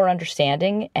grow more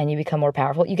understanding and you become more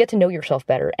powerful. You get to know yourself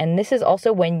better. And this is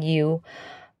also when you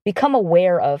become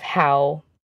aware of how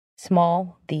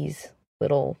small these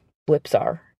little blips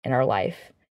are in our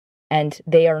life. And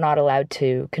they are not allowed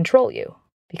to control you.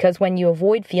 Because when you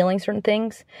avoid feeling certain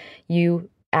things, you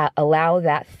allow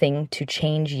that thing to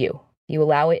change you. You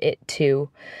allow it to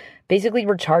basically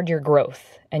retard your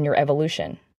growth and your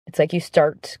evolution. It's like you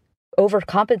start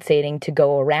overcompensating to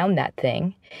go around that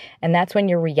thing. And that's when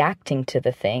you're reacting to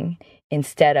the thing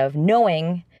instead of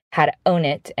knowing how to own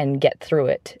it and get through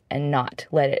it and not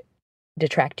let it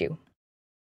detract you.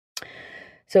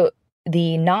 So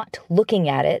the not looking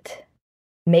at it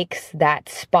makes that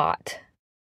spot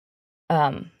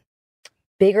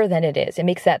bigger than it is. It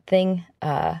makes that thing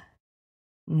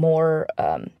more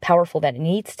powerful than it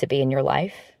needs to be in your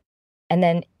life. And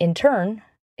then in turn,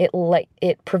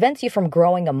 it prevents you from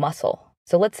growing a muscle.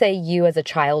 So let's say you as a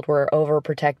child were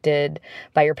overprotected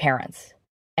by your parents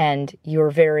and you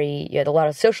had a lot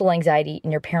of social anxiety,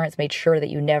 and your parents made sure that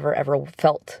you never ever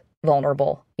felt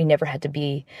vulnerable. You didn't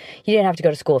have to go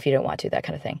to school if you didn't want to, that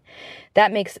kind of thing.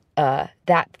 That makes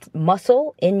that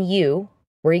muscle in you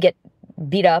where you get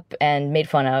beat up and made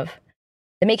fun of,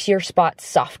 it makes your spot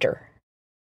softer,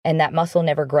 and that muscle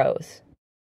never grows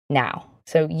now.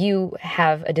 So you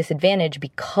have a disadvantage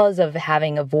because of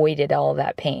having avoided all of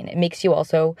that pain. It makes you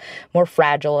also more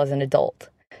fragile as an adult.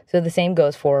 So the same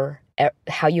goes for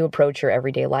how you approach your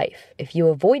everyday life. If you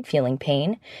avoid feeling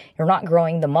pain, you're not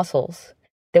growing the muscles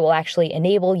that will actually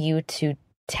enable you to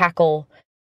tackle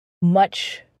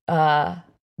much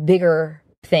bigger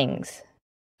things,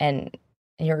 and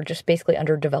you're just basically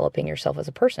underdeveloping yourself as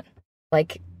a person.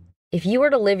 Like, if you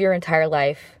were to live your entire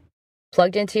life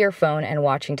plugged into your phone and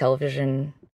watching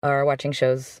television or watching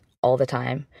shows all the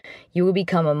time, you would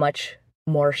become a much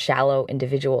more shallow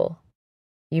individual.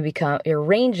 Your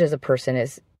range as a person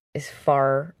is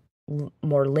far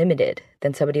more limited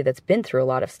than somebody that's been through a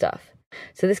lot of stuff.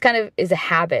 So this kind of is a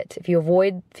habit. If you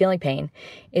avoid feeling pain,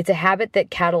 it's a habit that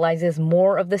catalyzes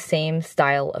more of the same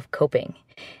style of coping.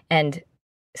 And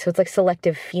so it's like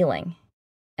selective feeling.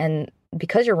 And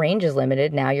because your range is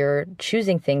limited, now you're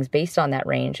choosing things based on that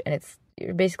range. And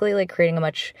you're basically like creating a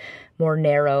much more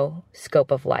narrow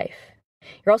scope of life.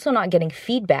 You're also not getting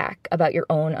feedback about your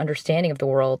own understanding of the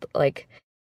world, like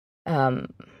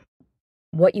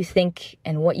what you think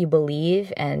and what you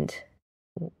believe and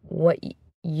what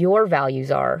your values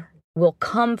are will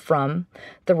come from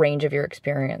the range of your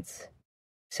experience.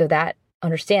 So that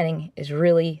understanding is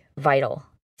really vital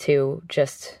to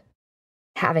just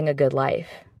having a good life,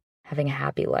 having a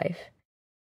happy life,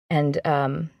 and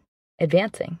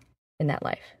advancing in that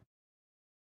life.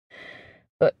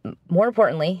 But more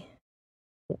importantly,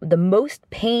 the most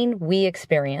pain we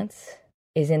experience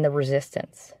is in the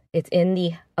resistance. It's in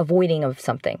the avoiding of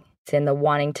something. It's in the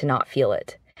wanting to not feel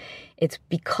it. It's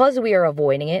because we are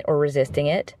avoiding it or resisting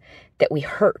it that we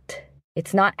hurt.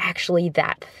 It's not actually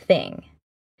that thing.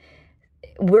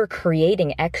 We're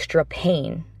creating extra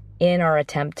pain in our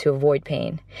attempt to avoid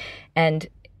pain. And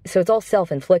so it's all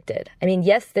self-inflicted. I mean,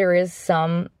 yes, there is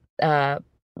some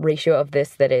ratio of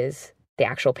this that is the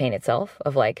actual pain itself,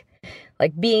 of like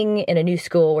Like being in a new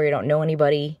school where you don't know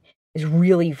anybody is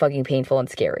really fucking painful and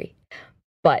scary.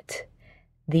 But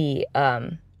the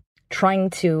trying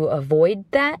to avoid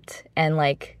that and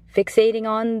like fixating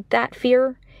on that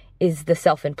fear is the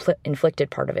self-inflicted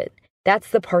part of it.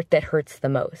 That's the part that hurts the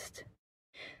most.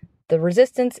 The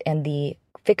resistance and the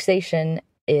fixation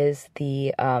is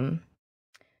the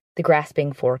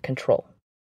grasping for control.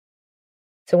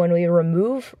 So when we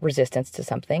remove resistance to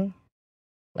something,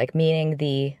 like meaning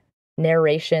the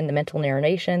narration, the mental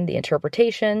narration, the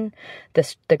interpretation,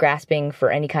 the grasping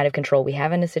for any kind of control we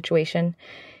have in a situation,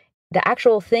 the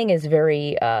actual thing is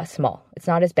very small. It's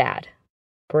not as bad.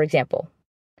 For example,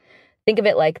 think of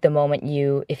it like the moment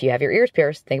if you have your ears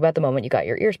pierced, think about the moment you got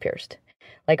your ears pierced.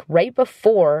 Like right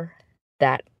before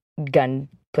that gun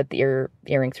put the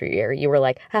earring through your ear, you were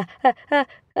like, ha, ha, ha,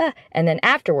 ha. And then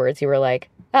afterwards you were like,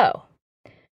 oh.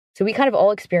 So we kind of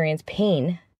all experience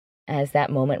pain as that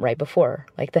moment right before.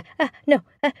 Like no,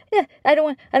 yeah, I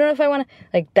don't know if I want to.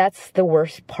 Like that's the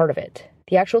worst part of it.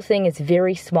 The actual thing is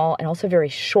very small and also very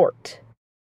short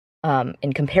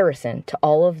in comparison to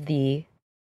all of the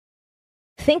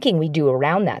thinking we do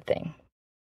around that thing.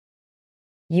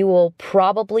 You will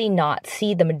probably not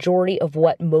see the majority of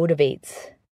what motivates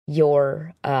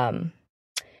your the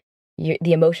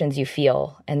emotions you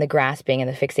feel and the grasping and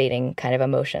the fixating kind of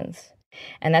emotions.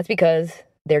 And that's because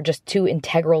they're just too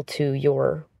integral to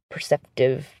your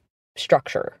perceptive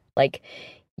structure. Like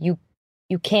you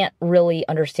can't really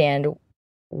understand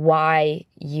why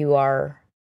you are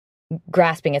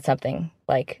grasping at something.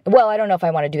 Like, well, I don't know if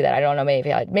I want to do that. I don't know,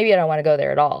 maybe I don't want to go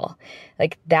there at all.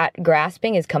 Like that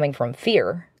grasping is coming from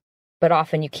fear, but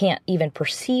often you can't even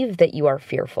perceive that you are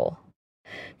fearful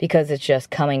because it's just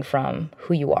coming from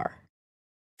who you are.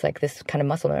 It's like this kind of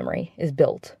muscle memory is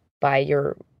built by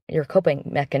your coping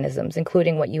mechanisms,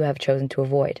 including what you have chosen to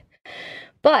avoid.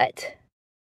 But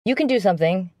you can do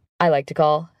something I like to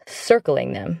call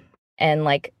circling them, and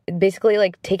like basically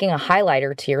like taking a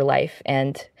highlighter to your life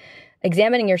and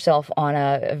examining yourself on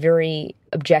a very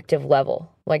objective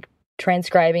level, like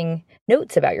transcribing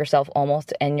notes about yourself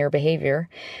almost and your behavior,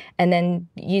 and then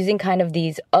using kind of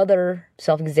these other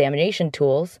self-examination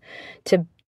tools to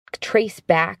trace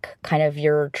back kind of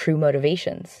your true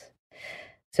motivations.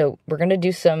 So we're going to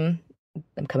do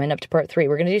I'm coming up to part 3.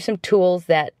 We're going to do some tools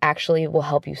that actually will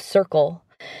help you circle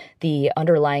the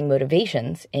underlying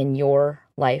motivations in your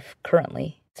life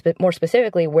currently. More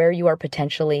specifically, where you are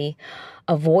potentially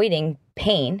avoiding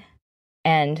pain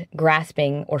and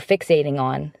grasping or fixating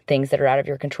on things that are out of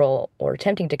your control or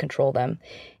attempting to control them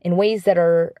in ways that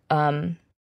are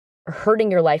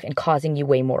hurting your life and causing you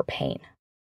way more pain.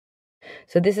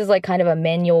 So this is like kind of a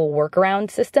manual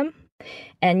workaround system,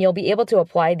 and you'll be able to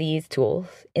apply these tools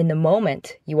in the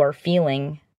moment you are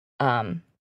feeling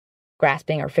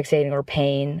grasping or fixating or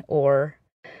pain or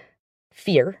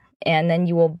fear, and then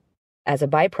you will, as a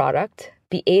byproduct,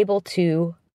 be able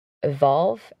to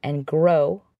evolve and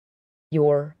grow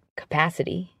your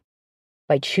capacity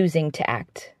by choosing to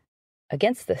act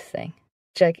against this thing.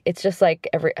 It's just like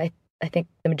I think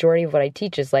the majority of what I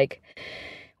teach is like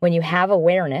when you have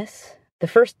awareness, the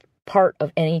first part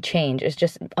of any change is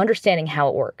just understanding how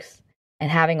it works and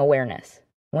having awareness.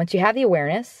 Once you have the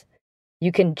awareness,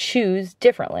 you can choose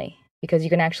differently because you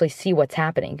can actually see what's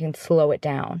happening. You can slow it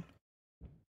down.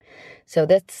 So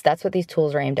that's what these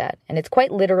tools are aimed at. And it's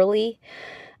quite literally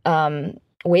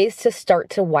ways to start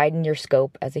to widen your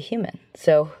scope as a human.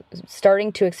 So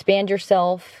starting to expand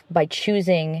yourself by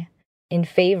choosing in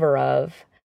favor of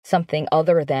something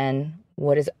other than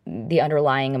what is the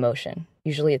underlying emotion.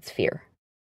 Usually it's fear.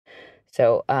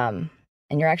 So, and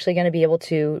you're actually going to be able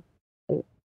to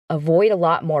avoid a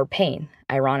lot more pain,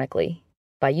 ironically,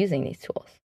 by using these tools.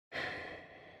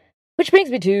 Which brings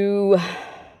me to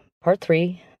part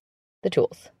 3, the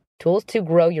tools. Tools to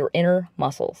grow your inner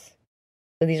muscles.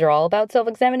 So these are all about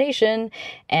self-examination,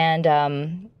 and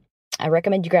I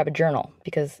recommend you grab a journal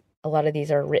because a lot of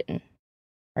these are written.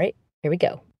 All right, here we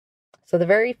go. So the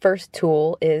very first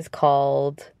tool is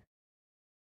called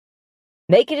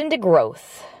Make It Into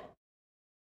Growth.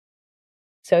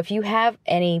 So if you have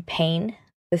any pain,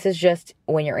 this is just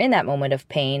when you're in that moment of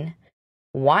pain,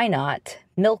 why not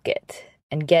milk it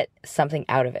and get something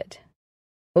out of it?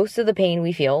 Most of the pain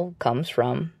we feel comes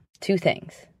from 2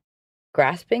 things,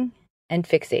 grasping and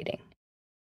fixating.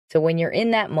 So when you're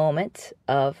in that moment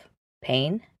of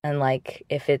pain, and like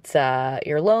if it's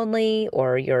you're lonely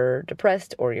or you're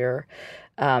depressed or you're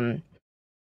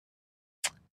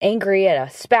angry at a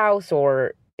spouse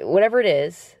or whatever it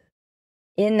is,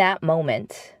 in that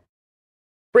moment,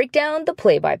 break down the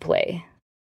play-by-play.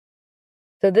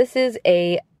 So this is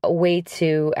a way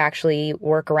to actually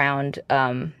work around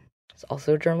It's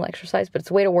also a journal exercise, but it's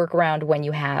a way to work around when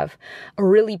you have a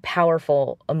really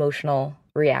powerful emotional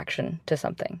reaction to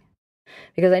something.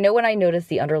 Because I know when I notice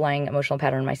the underlying emotional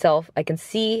pattern myself, I can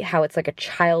see how it's like a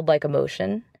childlike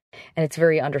emotion and it's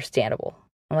very understandable.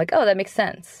 I'm like, oh, that makes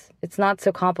sense. It's not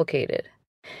so complicated.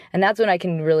 And that's when I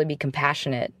can really be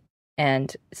compassionate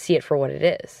and see it for what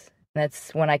it is. And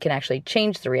that's when I can actually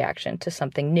change the reaction to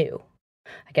something new.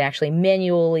 I can actually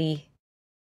manually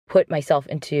put myself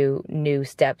into new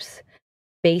steps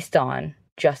based on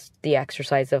just the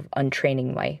exercise of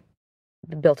untraining my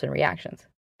built-in reactions.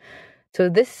 So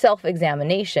this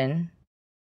self-examination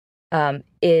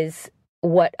is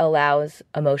what allows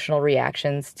emotional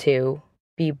reactions to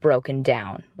be broken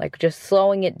down, like just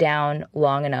slowing it down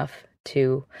long enough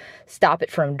to stop it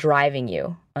from driving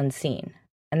you unseen.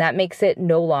 And that makes it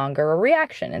no longer a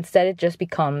reaction. Instead, it just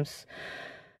becomes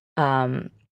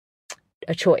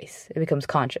a choice. It becomes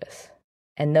conscious.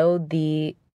 And though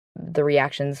the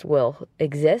reactions will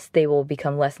exist, they will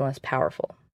become less and less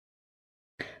powerful.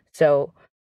 So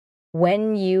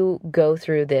when you go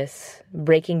through this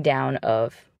breaking down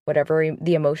of whatever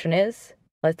the emotion is,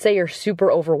 let's say you're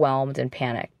super overwhelmed and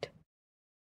panicked.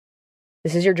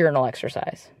 This is your journal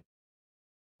exercise.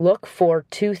 Look for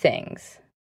two things: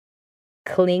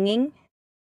 clinging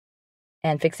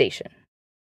and fixation.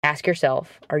 Ask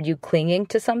yourself, are you clinging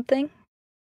to something?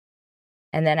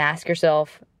 And then ask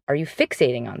yourself, are you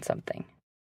fixating on something?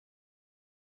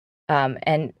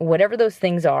 And whatever those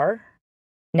things are,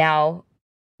 now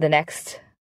the next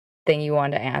thing you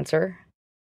want to answer,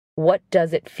 what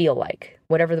does it feel like?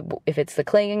 If it's the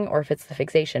clinging or if it's the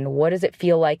fixation, what does it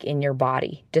feel like in your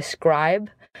body? Describe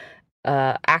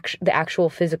the actual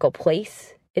physical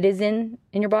place it is in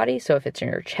your body. So if it's in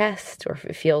your chest or if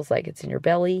it feels like it's in your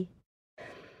belly.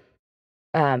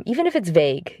 Even if it's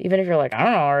vague, even if you're like, I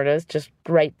don't know where it is, just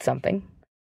write something.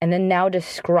 And then now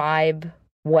describe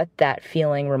what that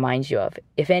feeling reminds you of.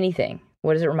 If anything,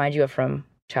 what does it remind you of from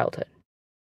childhood?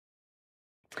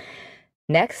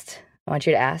 Next, I want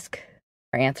you to ask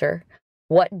or answer,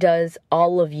 what does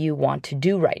all of you want to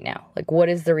do right now? Like, what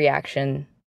is the reaction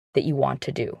that you want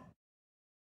to do?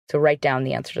 So write down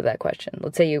the answer to that question.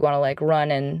 Let's say you want to like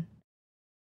run and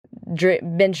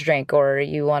binge drink, or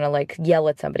you want to like yell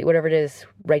at somebody, whatever it is,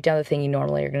 write down the thing you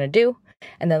normally are going to do.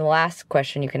 And then the last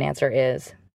question you can answer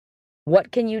is,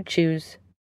 what can you choose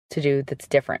to do that's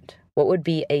different? What would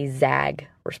be a zag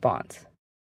response?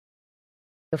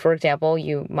 So for example,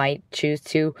 you might choose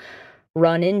to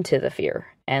run into the fear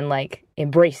and like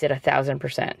embrace it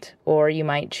 1,000%. Or you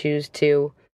might choose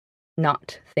to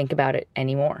not think about it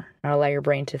anymore, not allow your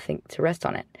brain to rest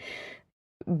on it.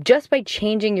 Just by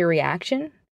changing your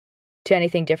reaction to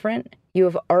anything different, you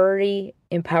have already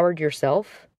empowered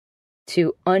yourself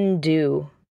to undo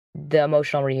the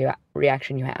emotional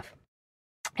reaction you have.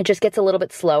 It just gets a little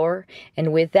bit slower,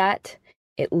 and with that,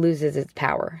 it loses its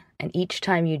power. And each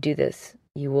time you do this,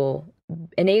 you will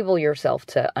enable yourself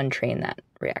to untrain that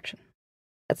reaction.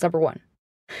 That's number one.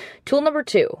 Tool number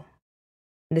two,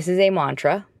 this is a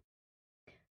mantra: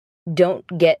 don't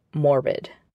get morbid.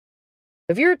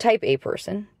 If you're a type A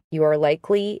person, you are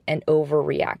likely an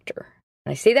overreactor.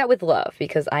 And I say that with love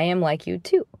because I am like you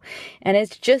too. And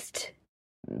it's just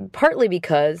partly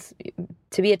because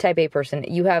to be a type A person,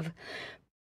 you have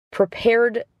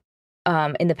prepared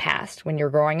in the past when you're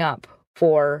growing up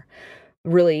for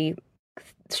really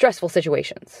stressful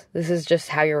situations. This is just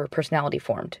how your personality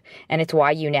formed. And it's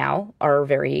why you now are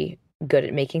very good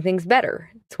at making things better.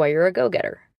 It's why you're a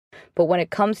go-getter. But when it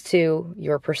comes to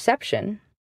your perception,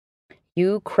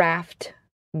 you craft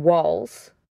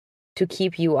walls to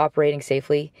keep you operating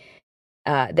safely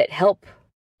that help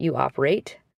you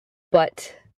operate.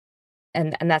 But,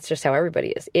 and that's just how everybody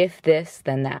is. If this,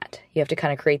 then that. You have to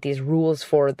kind of create these rules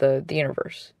for the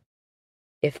universe.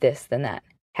 If this, then that.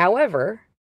 However,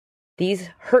 these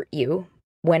hurt you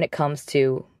when it comes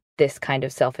to this kind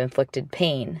of self-inflicted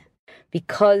pain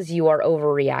because you are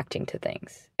overreacting to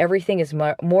things. Everything is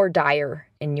more dire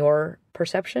in your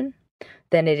perception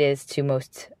than it is to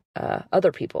most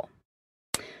other people.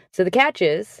 So the catch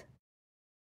is,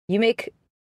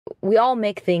 we all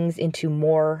make things into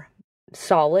more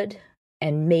solid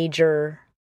and major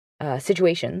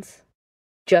situations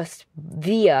just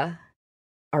via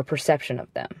our perception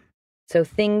of them. So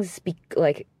things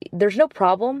like, there's no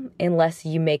problem unless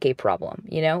you make a problem,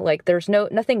 you know? Like there's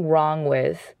nothing wrong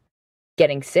with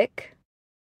getting sick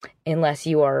unless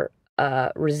you are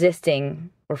resisting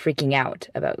or freaking out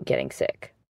about getting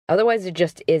sick. Otherwise, it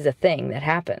just is a thing that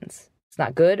happens. It's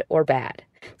not good or bad.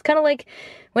 It's kind of like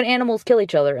when animals kill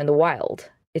each other in the wild.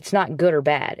 It's not good or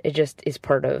bad. It just is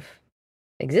part of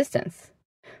existence.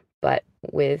 But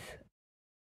with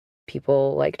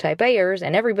people like type A'ers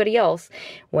and everybody else,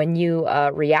 when you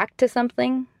react to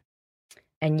something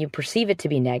and you perceive it to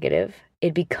be negative,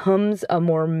 it becomes a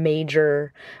more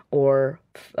major or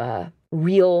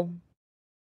real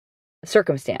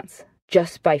circumstance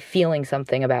just by feeling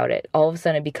something about it. All of a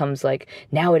sudden it becomes like,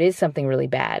 now it is something really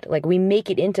bad. Like we make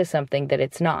it into something that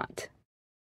it's not.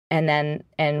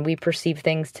 And we perceive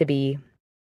things to be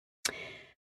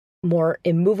more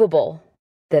immovable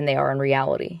than they are in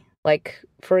reality. Like,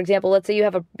 for example, let's say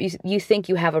you think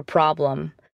you have a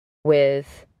problem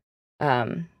with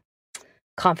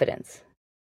confidence.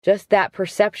 Just that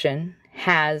perception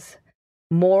has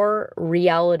more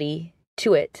reality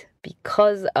to it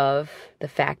because of the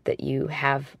fact that you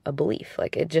have a belief.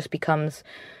 Like it just becomes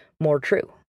more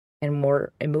true and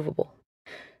more immovable.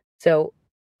 So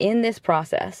in this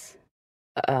process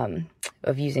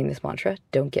of using this mantra,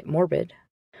 don't get morbid,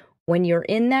 when you're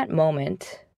in that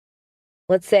moment,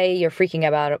 let's say you're freaking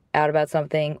out about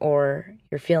something or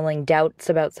you're feeling doubts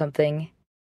about something,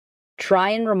 try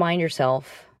and remind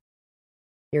yourself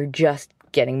you're just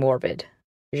getting morbid.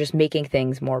 You're just making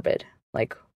things morbid.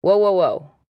 Like, whoa, whoa,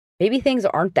 whoa. Maybe things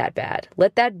aren't that bad.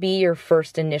 Let that be your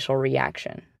first initial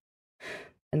reaction.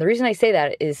 And the reason I say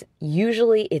that is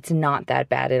usually it's not that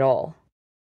bad at all.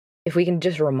 If we can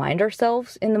just remind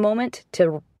ourselves in the moment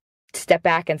to step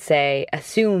back and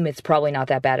assume it's probably not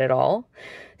that bad at all,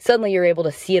 suddenly you're able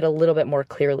to see it a little bit more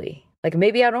clearly. Like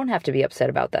maybe I don't have to be upset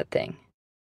about that thing.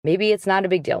 Maybe it's not a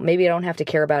big deal. Maybe I don't have to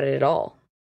care about it at all.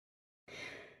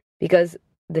 Because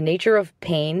the nature of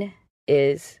pain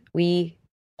is we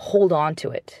hold on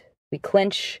to it. We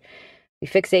clench, we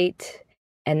fixate,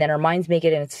 and then our minds make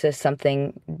it into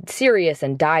something serious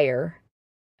and dire,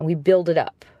 and we build it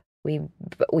up. We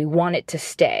want it to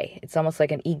stay. It's almost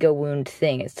like an ego wound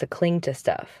thing. It's to cling to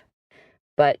stuff.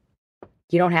 But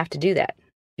you don't have to do that.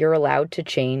 You're allowed to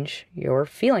change your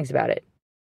feelings about it.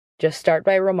 Just start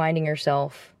by reminding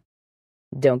yourself,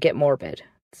 don't get morbid.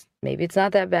 Maybe it's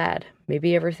not that bad.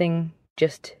 Maybe everything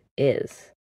just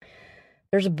is.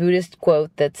 There's a Buddhist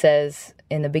quote that says,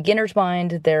 in the beginner's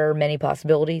mind, there are many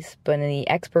possibilities, but in the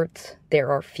expert's,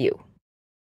 there are few.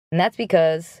 And that's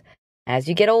because as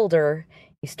you get older,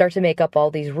 you start to make up all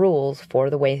these rules for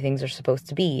the way things are supposed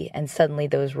to be, and suddenly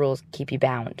those rules keep you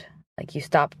bound. Like you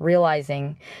stop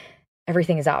realizing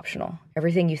everything is optional.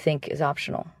 Everything you think is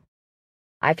optional.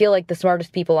 I feel like the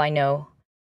smartest people I know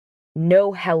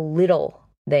how little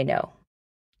they know.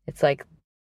 It's like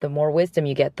the more wisdom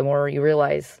you get, the more you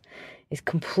realize is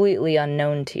completely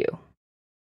unknown to you.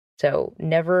 So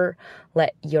never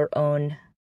let your own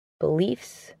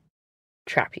beliefs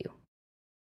trap you.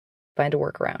 Find a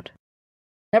workaround.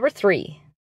 Number 3.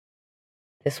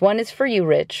 This one is for you,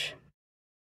 Rich.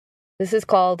 This is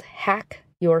called Hack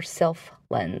Your Self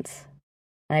Lens.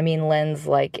 I mean lens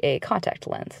like a contact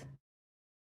lens.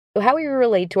 So how we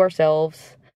relate to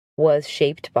ourselves was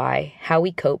shaped by how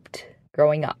we coped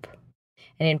growing up,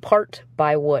 and in part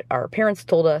by what our parents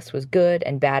told us was good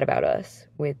and bad about us,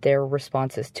 with their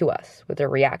responses to us, with their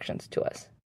reactions to us.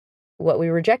 What we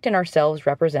reject in ourselves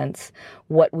represents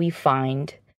what we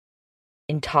find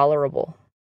intolerable,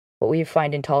 what we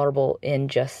find intolerable in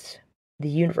just the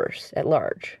universe at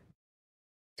large.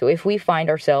 So if we find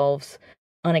ourselves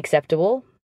unacceptable,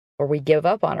 or we give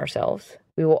up on ourselves,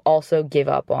 we will also give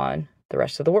up on the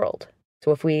rest of the world. So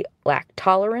if we lack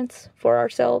tolerance for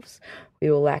ourselves,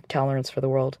 we will lack tolerance for the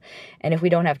world. And if we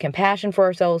don't have compassion for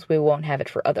ourselves, we won't have it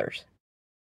for others.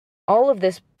 All of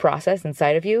this process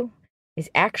inside of you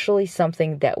is actually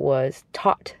something that was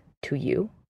taught to you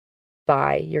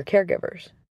by your caregivers.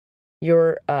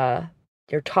 Your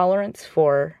tolerance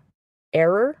for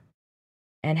error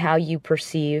and how you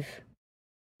perceive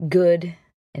good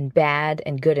and bad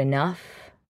and good enough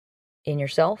in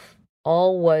yourself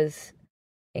all was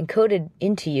encoded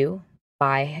into you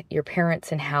by your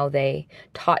parents and how they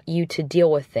taught you to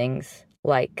deal with things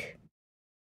like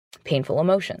painful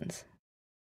emotions.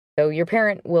 So your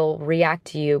parent will react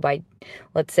to you by,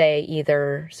 let's say,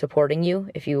 either supporting you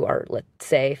if you are, let's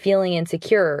say, feeling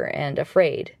insecure and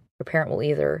afraid. Your parent will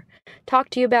either talk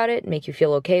to you about it, make you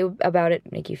feel okay about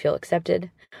it, make you feel accepted,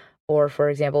 or, for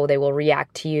example, they will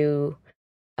react to you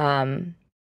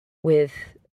with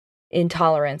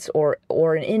intolerance or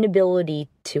an inability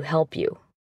to help you.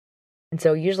 And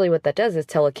so usually what that does is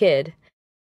tell a kid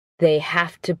they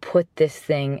have to put this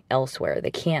thing elsewhere. They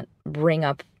can't bring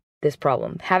up this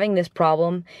problem. Having this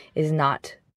problem is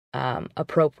not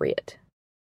appropriate.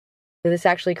 So this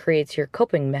actually creates your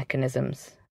coping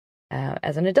mechanisms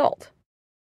as an adult.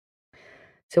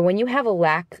 So when you have a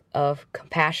lack of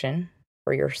compassion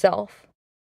for yourself,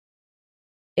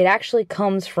 it actually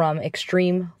comes from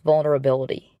extreme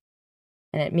vulnerability.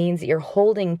 And it means that you're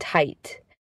holding tight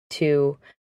to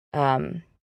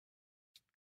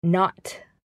not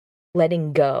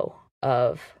letting go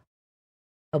of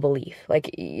a belief.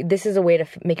 Like, this is a way to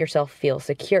make yourself feel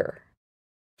secure.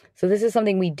 So this is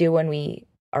something we do when we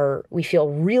feel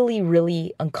really,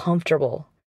 really uncomfortable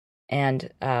and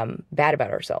bad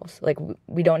about ourselves. Like,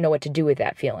 we don't know what to do with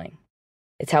that feeling.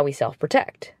 It's how we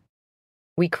self-protect.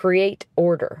 We create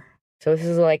order. So this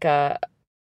is like an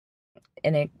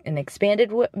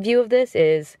expanded view of this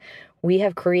is we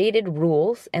have created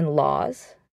rules and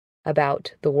laws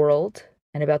about the world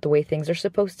and about the way things are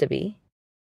supposed to be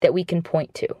that we can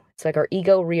point to. It's like our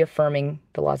ego reaffirming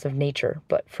the laws of nature,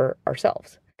 but for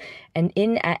ourselves. And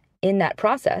in that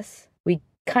process, we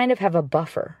kind of have a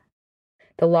buffer.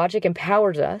 The logic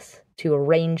empowers us to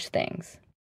arrange things.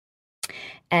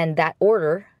 And that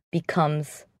order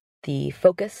becomes the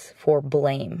focus for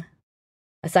blame.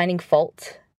 Assigning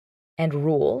fault and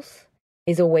rules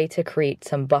is a way to create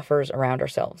some buffers around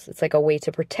ourselves. It's like a way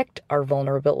to protect our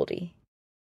vulnerability.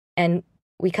 And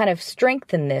we kind of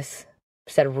strengthen this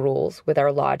set of rules with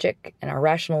our logic and our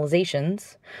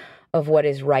rationalizations of what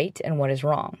is right and what is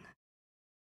wrong.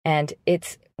 And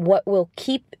it's what will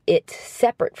keep it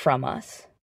separate from us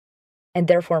and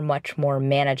therefore much more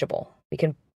manageable. We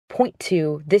can point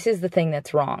to, this is the thing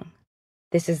that's wrong.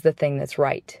 This is the thing that's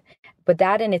right. But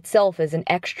that in itself is an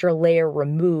extra layer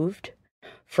removed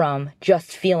from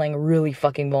just feeling really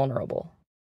fucking vulnerable.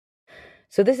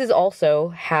 So this is also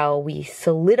how we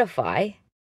solidify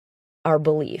our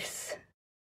beliefs.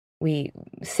 We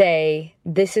say,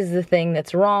 this is the thing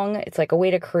that's wrong. It's like a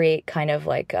way to create kind of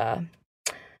like a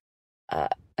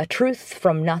truth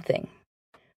from nothing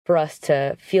for us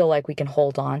to feel like we can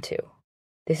hold on to.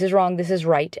 This is wrong, this is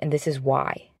right, and this is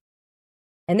why.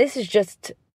 And this is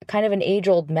just kind of an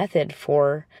age-old method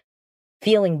for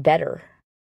feeling better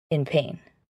in pain.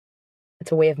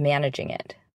 It's a way of managing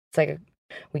it. It's like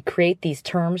we create these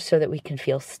terms so that we can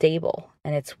feel stable,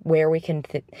 and it's where we can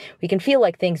feel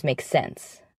like things make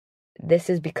sense. This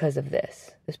is because of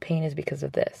this. This pain is because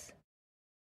of this.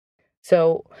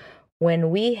 So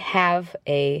when we have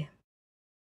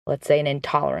let's say an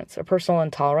intolerance, a personal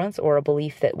intolerance, or a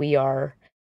belief that we are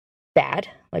bad,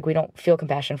 like we don't feel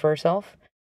compassion for ourselves,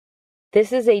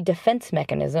 this is a defense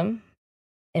mechanism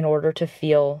in order to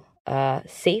feel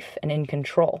safe and in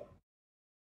control.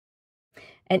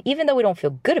 And even though we don't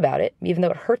feel good about it, even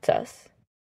though it hurts us,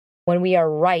 when we are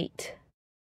right,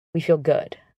 we feel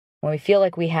good. When we feel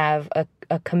like we have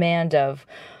a command of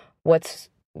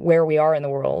where we are in the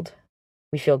world,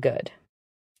 we feel good.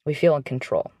 We feel in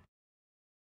control.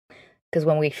 Because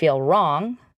when we feel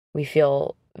wrong, we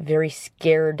feel very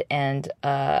scared, and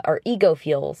our ego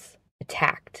feels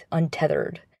attacked,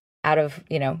 untethered, out of,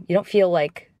 you don't feel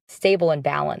like stable and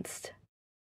balanced.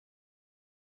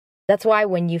 That's why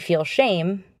when you feel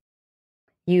shame,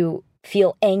 you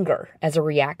feel anger as a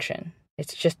reaction.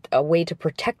 It's just a way to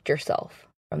protect yourself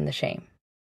from the shame.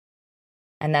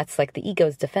 And that's like the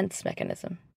ego's defense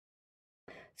mechanism.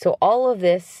 So all of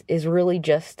this is really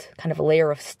just kind of a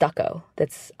layer of stucco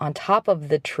that's on top of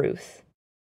the truth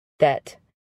that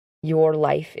your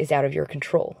life is out of your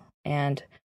control. And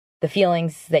the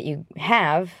feelings that you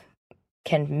have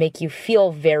can make you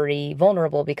feel very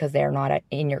vulnerable because they're not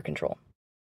in your control.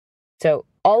 So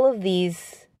all of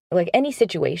these, like any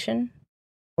situation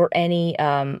or any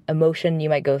emotion you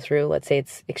might go through, let's say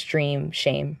it's extreme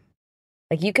shame,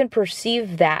 like you can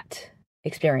perceive that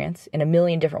experience in a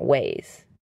million different ways.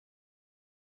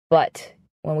 But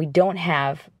when we don't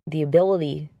have the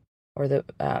ability or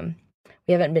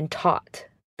we haven't been taught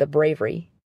the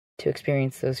bravery to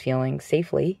experience those feelings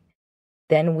safely,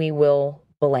 then we will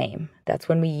blame. That's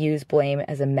when we use blame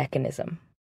as a mechanism.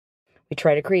 We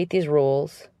try to create these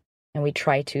rules and we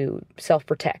try to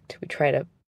self-protect. We try to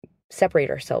separate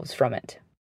ourselves from it.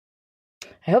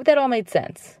 I hope that all made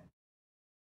sense.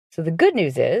 So the good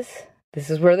news is, this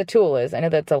is where the tool is. I know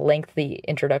that's a lengthy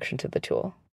introduction to the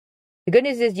tool. The good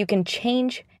news is you can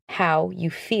change how you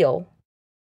feel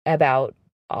about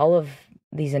all of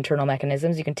these internal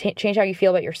mechanisms. You can change how you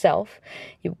feel about yourself.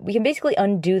 We can basically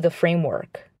undo the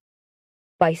framework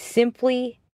by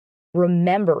simply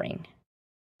remembering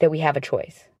that we have a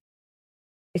choice.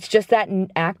 It's just that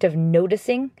act of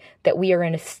noticing that we are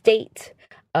in a state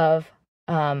of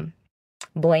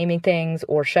blaming things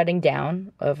or shutting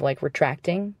down, of like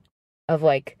retracting, of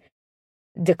like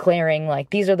declaring like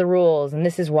these are the rules and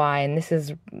this is why and this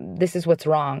is what's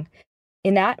wrong.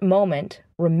 In that moment,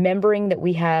 remembering that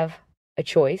we have a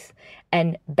choice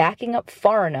and backing up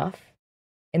far enough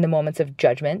in the moments of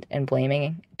judgment and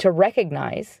blaming to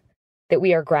recognize that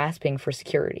we are grasping for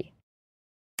security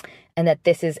and that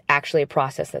this is actually a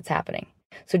process that's happening.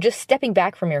 So just stepping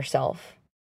back from yourself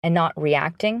and not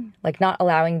reacting, like not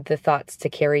allowing the thoughts to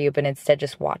carry you, but instead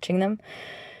just watching them,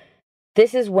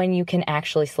 this is when you can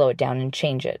actually slow it down and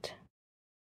change it.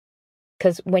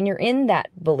 Because when you're in that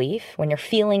belief, when you're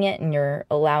feeling it and you're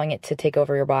allowing it to take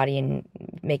over your body and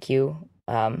make you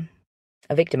a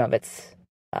victim of its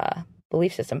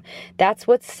belief system, that's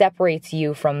what separates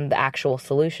you from the actual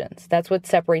solutions. That's what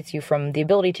separates you from the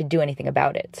ability to do anything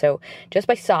about it. So just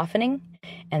by softening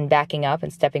and backing up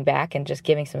and stepping back and just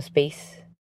giving some space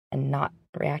and not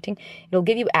reacting, it'll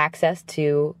give you access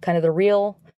to kind of the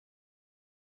real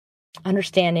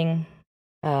understanding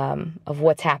of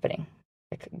what's happening.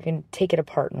 Like you can take it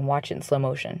apart and watch it in slow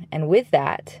motion. And with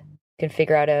that, you can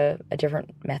figure out a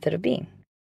different method of being.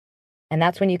 And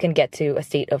that's when you can get to a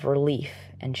state of relief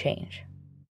and change.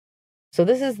 So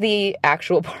this is the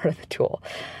actual part of the tool.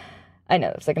 I know,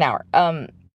 it's like an hour.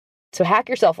 So hack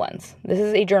your self-lens. This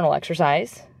is a journal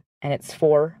exercise, and it's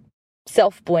for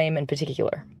self-blame in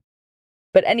particular.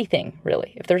 But anything,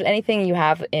 really. If there's anything you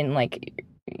have in like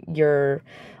your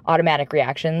automatic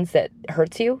reactions that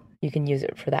hurts you, you can use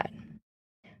it for that.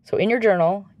 So in your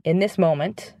journal, in this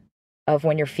moment of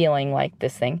when you're feeling like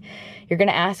this thing, you're going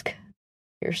to ask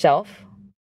yourself,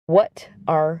 what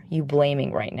are you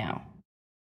blaming right now?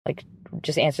 Like,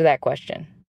 just answer that question.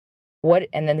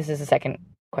 And then this is the second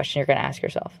question you're going to ask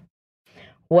yourself.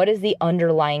 What is the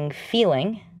underlying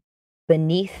feeling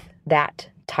beneath that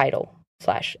title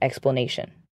 /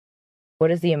 explanation?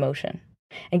 What is the emotion?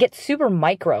 And get super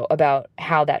micro about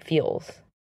how that feels.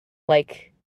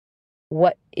 Like,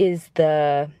 what is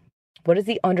the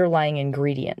underlying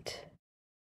ingredient?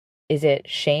 Is it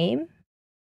shame?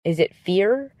 Is it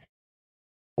fear?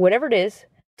 Whatever it is,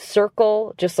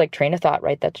 circle, just like train of thought,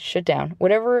 write that shit down.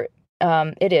 Whatever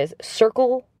it is,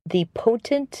 circle the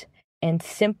potent and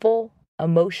simple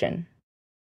emotion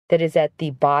that is at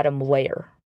the bottom layer.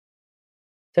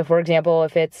 So for example,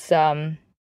 if it's, I'm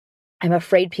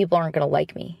afraid people aren't going to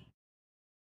like me.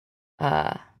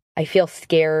 I feel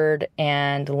scared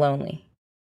and lonely.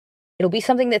 It'll be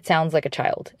something that sounds like a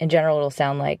child. In general, it'll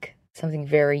sound like something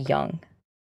very young.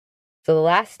 So the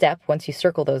last step, once you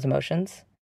circle those emotions,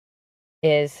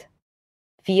 is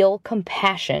feel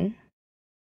compassion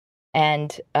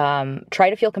and try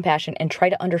to feel compassion and try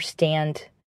to understand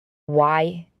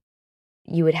why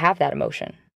you would have that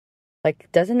emotion. Like,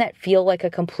 doesn't that feel like a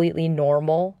completely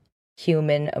normal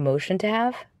human emotion to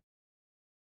have?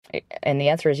 And the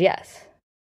answer is yes.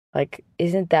 Like,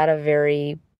 isn't that a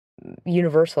very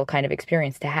universal kind of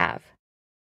experience to have?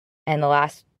 And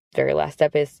the very last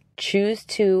step is choose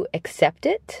to accept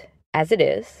it as it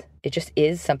is. It just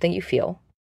is something you feel.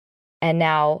 And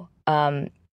now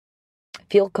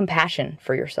feel compassion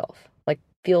for yourself. Like,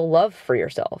 feel love for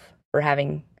yourself for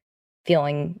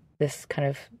feeling this kind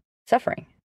of suffering.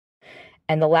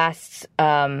 And the last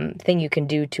thing you can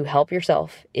do to help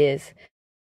yourself is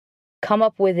come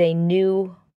up with a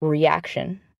new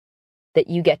reaction that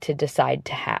you get to decide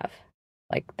to have,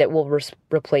 like that will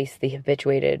replace the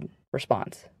habituated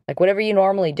response. Like whatever you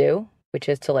normally do, which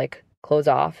is to like close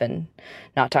off and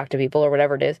not talk to people or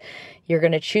whatever it is, you're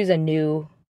going to choose a new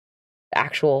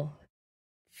actual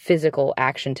physical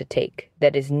action to take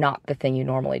that is not the thing you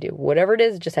normally do. Whatever it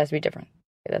is, it just has to be different.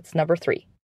 Okay, that's number 3.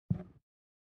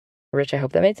 Rich, I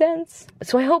hope that made sense.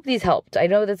 So I hope these helped. I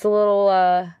know that's a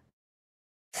little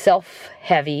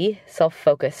self-heavy,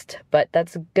 self-focused, but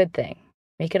that's a good thing.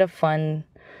 Make it a fun,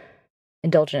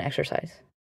 indulgent exercise.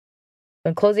 So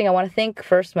in closing, I want to thank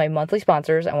first my monthly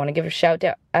sponsors. I want to give a shout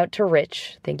out to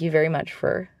Rich. Thank you very much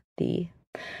for the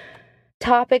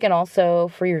topic and also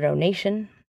for your donation.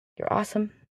 You're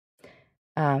awesome.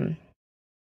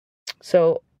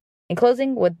 So in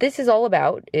closing, what this is all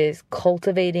about is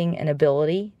cultivating an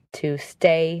ability to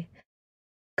stay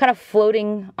kind of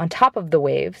floating on top of the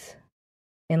waves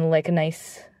in like a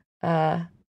nice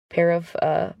pair of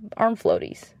arm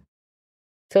floaties.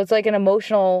 So it's like an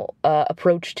emotional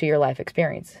approach to your life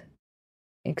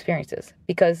experiences,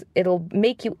 because it'll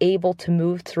make you able to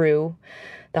move through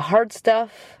the hard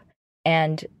stuff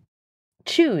and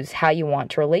choose how you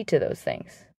want to relate to those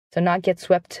things. So not get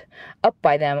swept up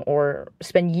by them or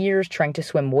spend years trying to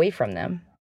swim away from them.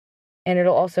 And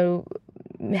it'll also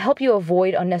help you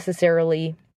avoid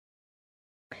unnecessarily,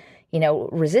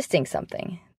 resisting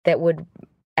something that would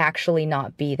actually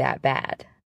not be that bad.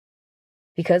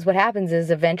 Because what happens is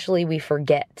eventually we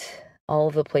forget all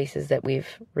of the places that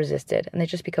we've resisted and they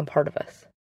just become part of us.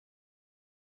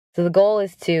 So the goal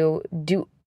is to do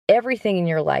everything in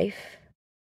your life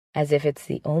as if it's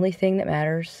the only thing that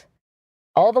matters,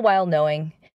 all the while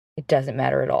knowing it doesn't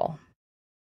matter at all.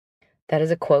 That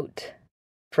is a quote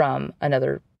from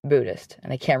another Buddhist,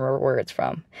 and I can't remember where it's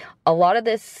from. A lot of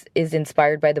this is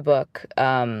inspired by the book.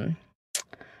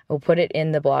 We'll put it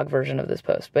in the blog version of this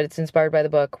post, but it's inspired by the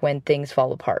book When Things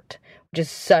Fall Apart, which is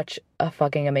such a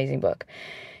fucking amazing book.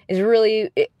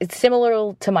 It's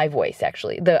similar to my voice,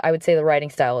 actually. I would say the writing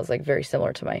style is like very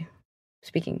similar to my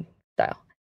speaking style,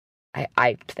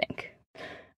 I think.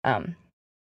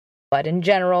 But in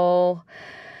general,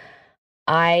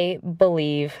 I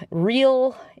believe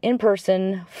real,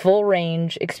 in-person,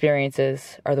 full-range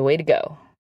experiences are the way to go.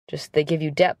 Just, they give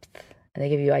you depth, and they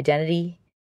give you identity,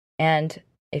 and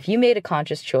if you made a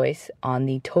conscious choice on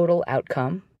the total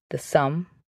outcome, the sum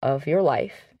of your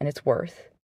life and its worth,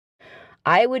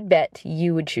 I would bet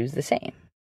you would choose the same.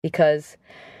 Because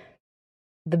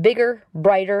the bigger,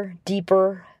 brighter,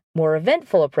 deeper, more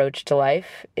eventful approach to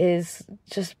life is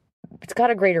just, it's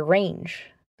got a greater range.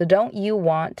 So don't you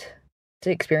want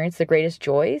to experience the greatest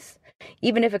joys,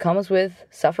 even if it comes with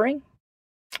suffering?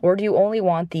 Or do you only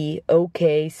want the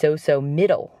okay, so-so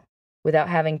middle without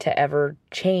having to ever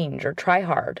change or try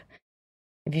hard?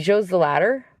 If you chose the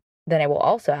latter, then I will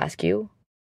also ask you,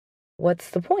 what's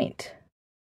the point?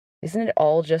 Isn't it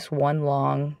all just one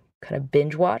long kind of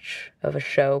binge watch of a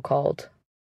show called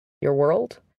Your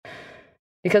World?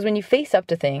 Because when you face up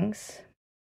to things,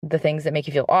 the things that make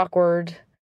you feel awkward,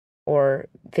 or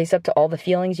face up to all the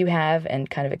feelings you have and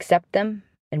kind of accept them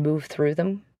and move through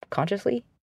them consciously,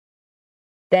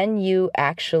 then you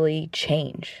actually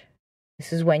change.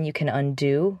 This is when you can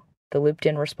undo the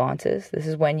looped-in responses. This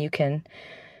is when you can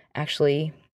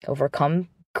actually overcome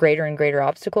greater and greater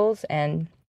obstacles. And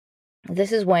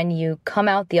this is when you come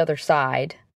out the other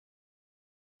side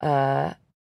a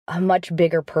much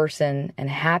bigger person and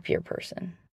happier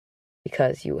person,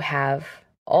 because you have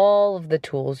all of the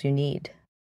tools you need.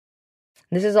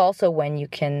 This is also when you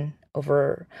can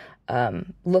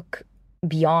look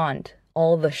beyond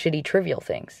all the shitty trivial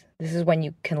things. This is when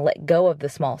you can let go of the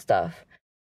small stuff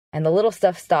and the little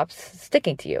stuff stops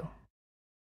sticking to you.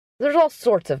 There's all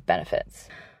sorts of benefits.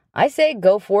 I say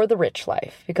go for the rich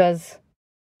life, because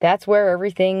that's where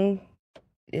everything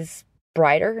is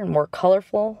brighter and more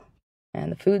colorful,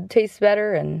 and the food tastes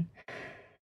better, and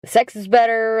the sex is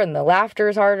better, and the laughter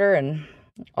is harder, and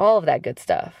all of that good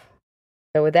stuff.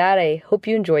 So with that, I hope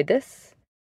you enjoyed this.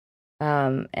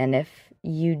 And if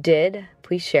you did,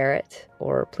 please share it,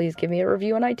 or please give me a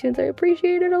review on iTunes. I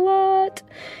appreciate it a lot.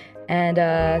 And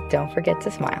don't forget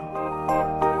to smile.